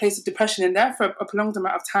been in the place of depression and there for a prolonged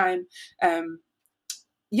amount of time,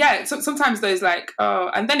 yeah, sometimes those like, oh,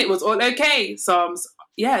 and then it was all okay Psalms.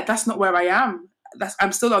 Yeah, that's not where I am.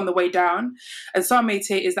 I'm still on the way down. And Psalm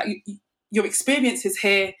 88 is that your experience is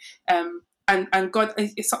here, and God.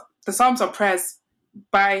 The Psalms are prayers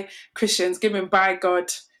by Christians given by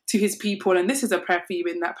God to His people, and this is a prayer for you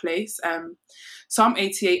in that place. Psalm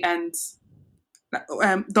 88 ends,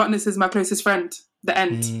 darkness is my closest friend. The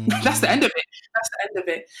end. That's the end of it. That's the end of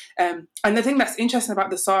it. And the thing that's interesting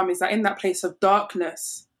about the psalm is that in that place of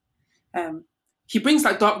darkness, he brings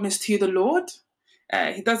that darkness to the Lord.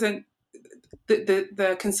 He doesn't.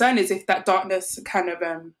 The concern is if that darkness kind of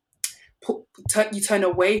you turn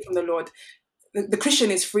away from the Lord. The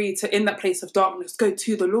Christian is free to, in that place of darkness, go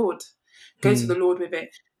to the Lord, to the Lord with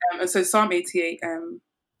it. And so Psalm 88,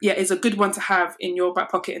 is a good one to have in your back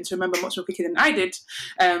pocket and to remember much more quickly than I did.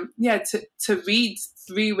 To read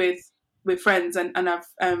through with friends, and I've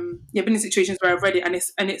been in situations where I've read it, and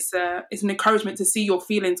it's an encouragement to see your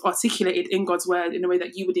feelings articulated in God's word in a way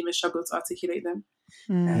that you would even struggle to articulate them.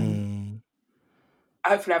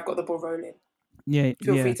 Hopefully, I've got the ball rolling. Yeah,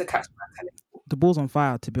 feel free to catch my telling. The ball's on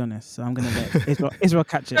fire, to be honest. So I'm gonna let Israel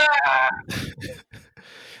catch it.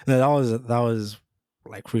 No, that was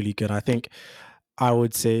like really good. I think I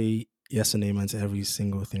would say yes and amen to every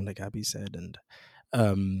single thing that Gabby said, and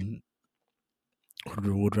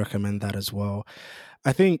would recommend that as well.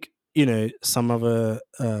 I think some other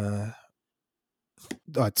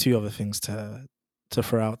two other things to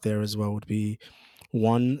throw out there as well would be,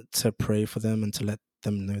 one, to pray for them and to let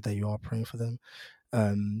them know that you are praying for them,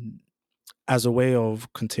 as a way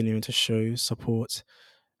of continuing to show support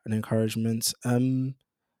and encouragement. And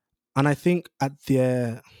I think at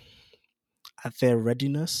their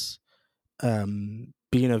readiness,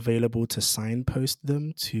 being available to signpost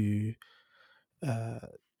them to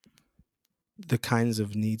the kinds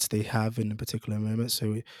of needs they have in a particular moment.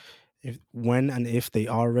 So when and if they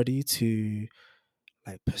are ready to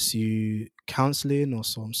like pursue counseling or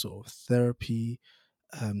some sort of therapy,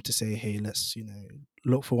 to say, hey, let's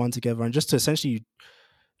look for one together, and just to essentially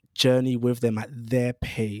journey with them at their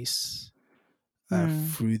pace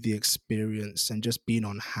through the experience, and just being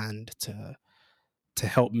on hand to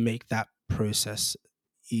help make that process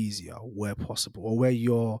easier where possible, or where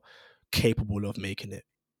you're capable of making it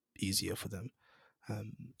easier for them.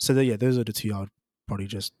 Those are the two I would probably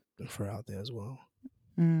just throw out there as well.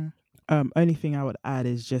 Only thing I would add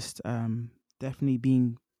is just definitely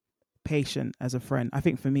being patient as a friend. I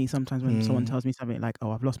think for me, sometimes when someone tells me something like, oh,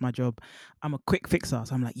 I've lost my job, I'm a quick fixer.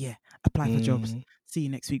 So I'm like, yeah, apply for jobs, see you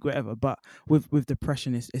next week, whatever. But with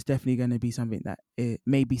depression, it's definitely going to be something that it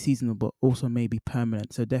may be seasonal, but also may be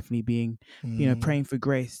permanent. So definitely being, praying for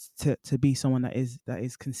grace to be someone that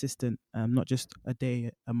is consistent, not just a day,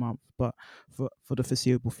 a month, but for the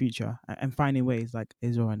foreseeable future, and finding ways, like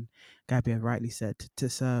Israel and Gabby have rightly said, to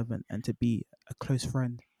serve and to be a close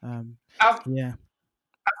friend.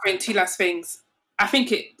 I'll bring two last things. I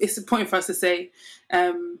think it's important for us to say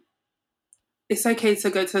it's okay to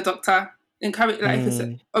go to the doctor. Encourage,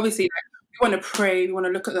 obviously, we want to pray, we want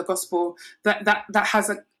to look at the gospel. That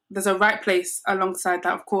has there's a right place alongside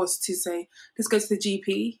that, of course, to say let's go to the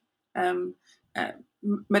GP.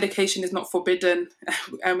 Medication is not forbidden,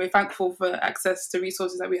 and we're thankful for access to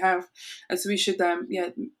resources that we have, and so we should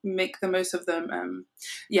make the most of them.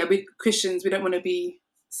 We Christians, we don't want to be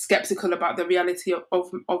skeptical about the reality of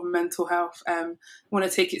mental health. Want to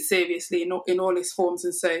take it seriously in all its forms,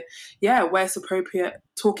 and so where it's appropriate,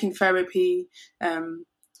 talking therapy,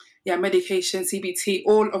 medication, CBT,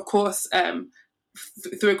 all of course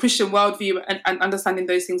through a Christian worldview, and understanding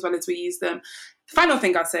those things well as we use them. Final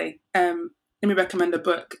thing I'll say, let me recommend a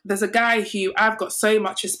book. There's a guy who I've got so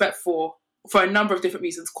much respect for a number of different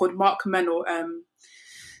reasons, called Mark Mennel.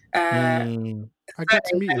 I get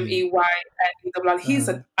to meet him. MEYNELL. He's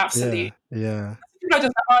an absolute. Yeah. People are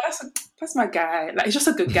just like, oh, that's my guy. Like, he's just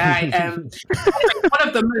a good guy. One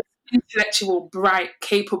of the most intellectual, bright,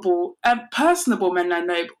 capable, personable men I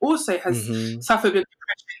know, but also has suffered with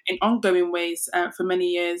depression in ongoing ways for many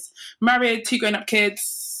years. Married, 2 grown-up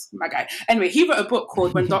kids. My guy. Anyway, he wrote a book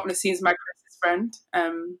called When Darkness Seems My Closest Friend.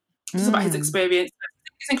 Just about his experience.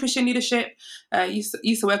 He's in Christian leadership. Used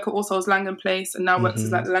to work at All Souls Langham Place, and now works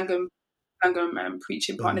as like the Langham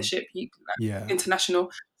preaching partnership,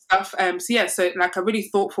 international stuff. So like a really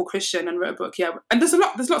thoughtful Christian, and wrote a book. And there's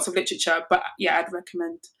lots of literature, but I'd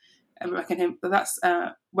recommend him. But that's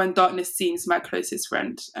When Darkness Seems My Closest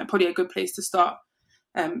Friend. Probably a good place to start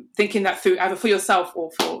thinking that through, either for yourself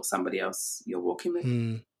or for somebody else you're walking with.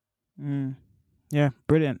 Yeah,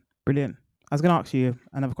 brilliant. I was going to ask you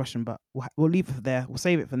another question, but we'll leave it there. We'll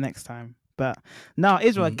save it for next time. But now,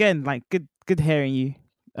 Israel, again, like good hearing you.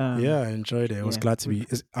 Yeah, I enjoyed it. I was yeah, glad to be.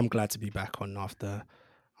 I'm glad to be back on after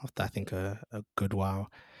I think a good while.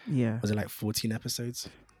 yeah, Was it like 14 episodes?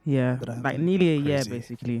 yeah, That I like haven't? nearly a year Crazy.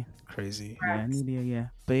 basically. Crazy. Yeah, nearly a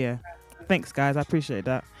year. But yeah, thanks guys, I appreciate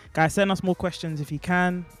that. Guys, send us more questions if you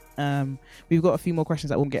can. We've got a few more questions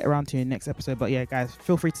that we'll get around to in next episode. But yeah, guys,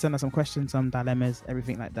 feel free to send us some questions, some dilemmas,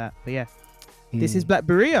 everything like that. But yeah, this is Black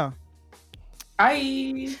Berea.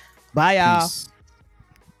 Bye. Bye, y'all. Peace.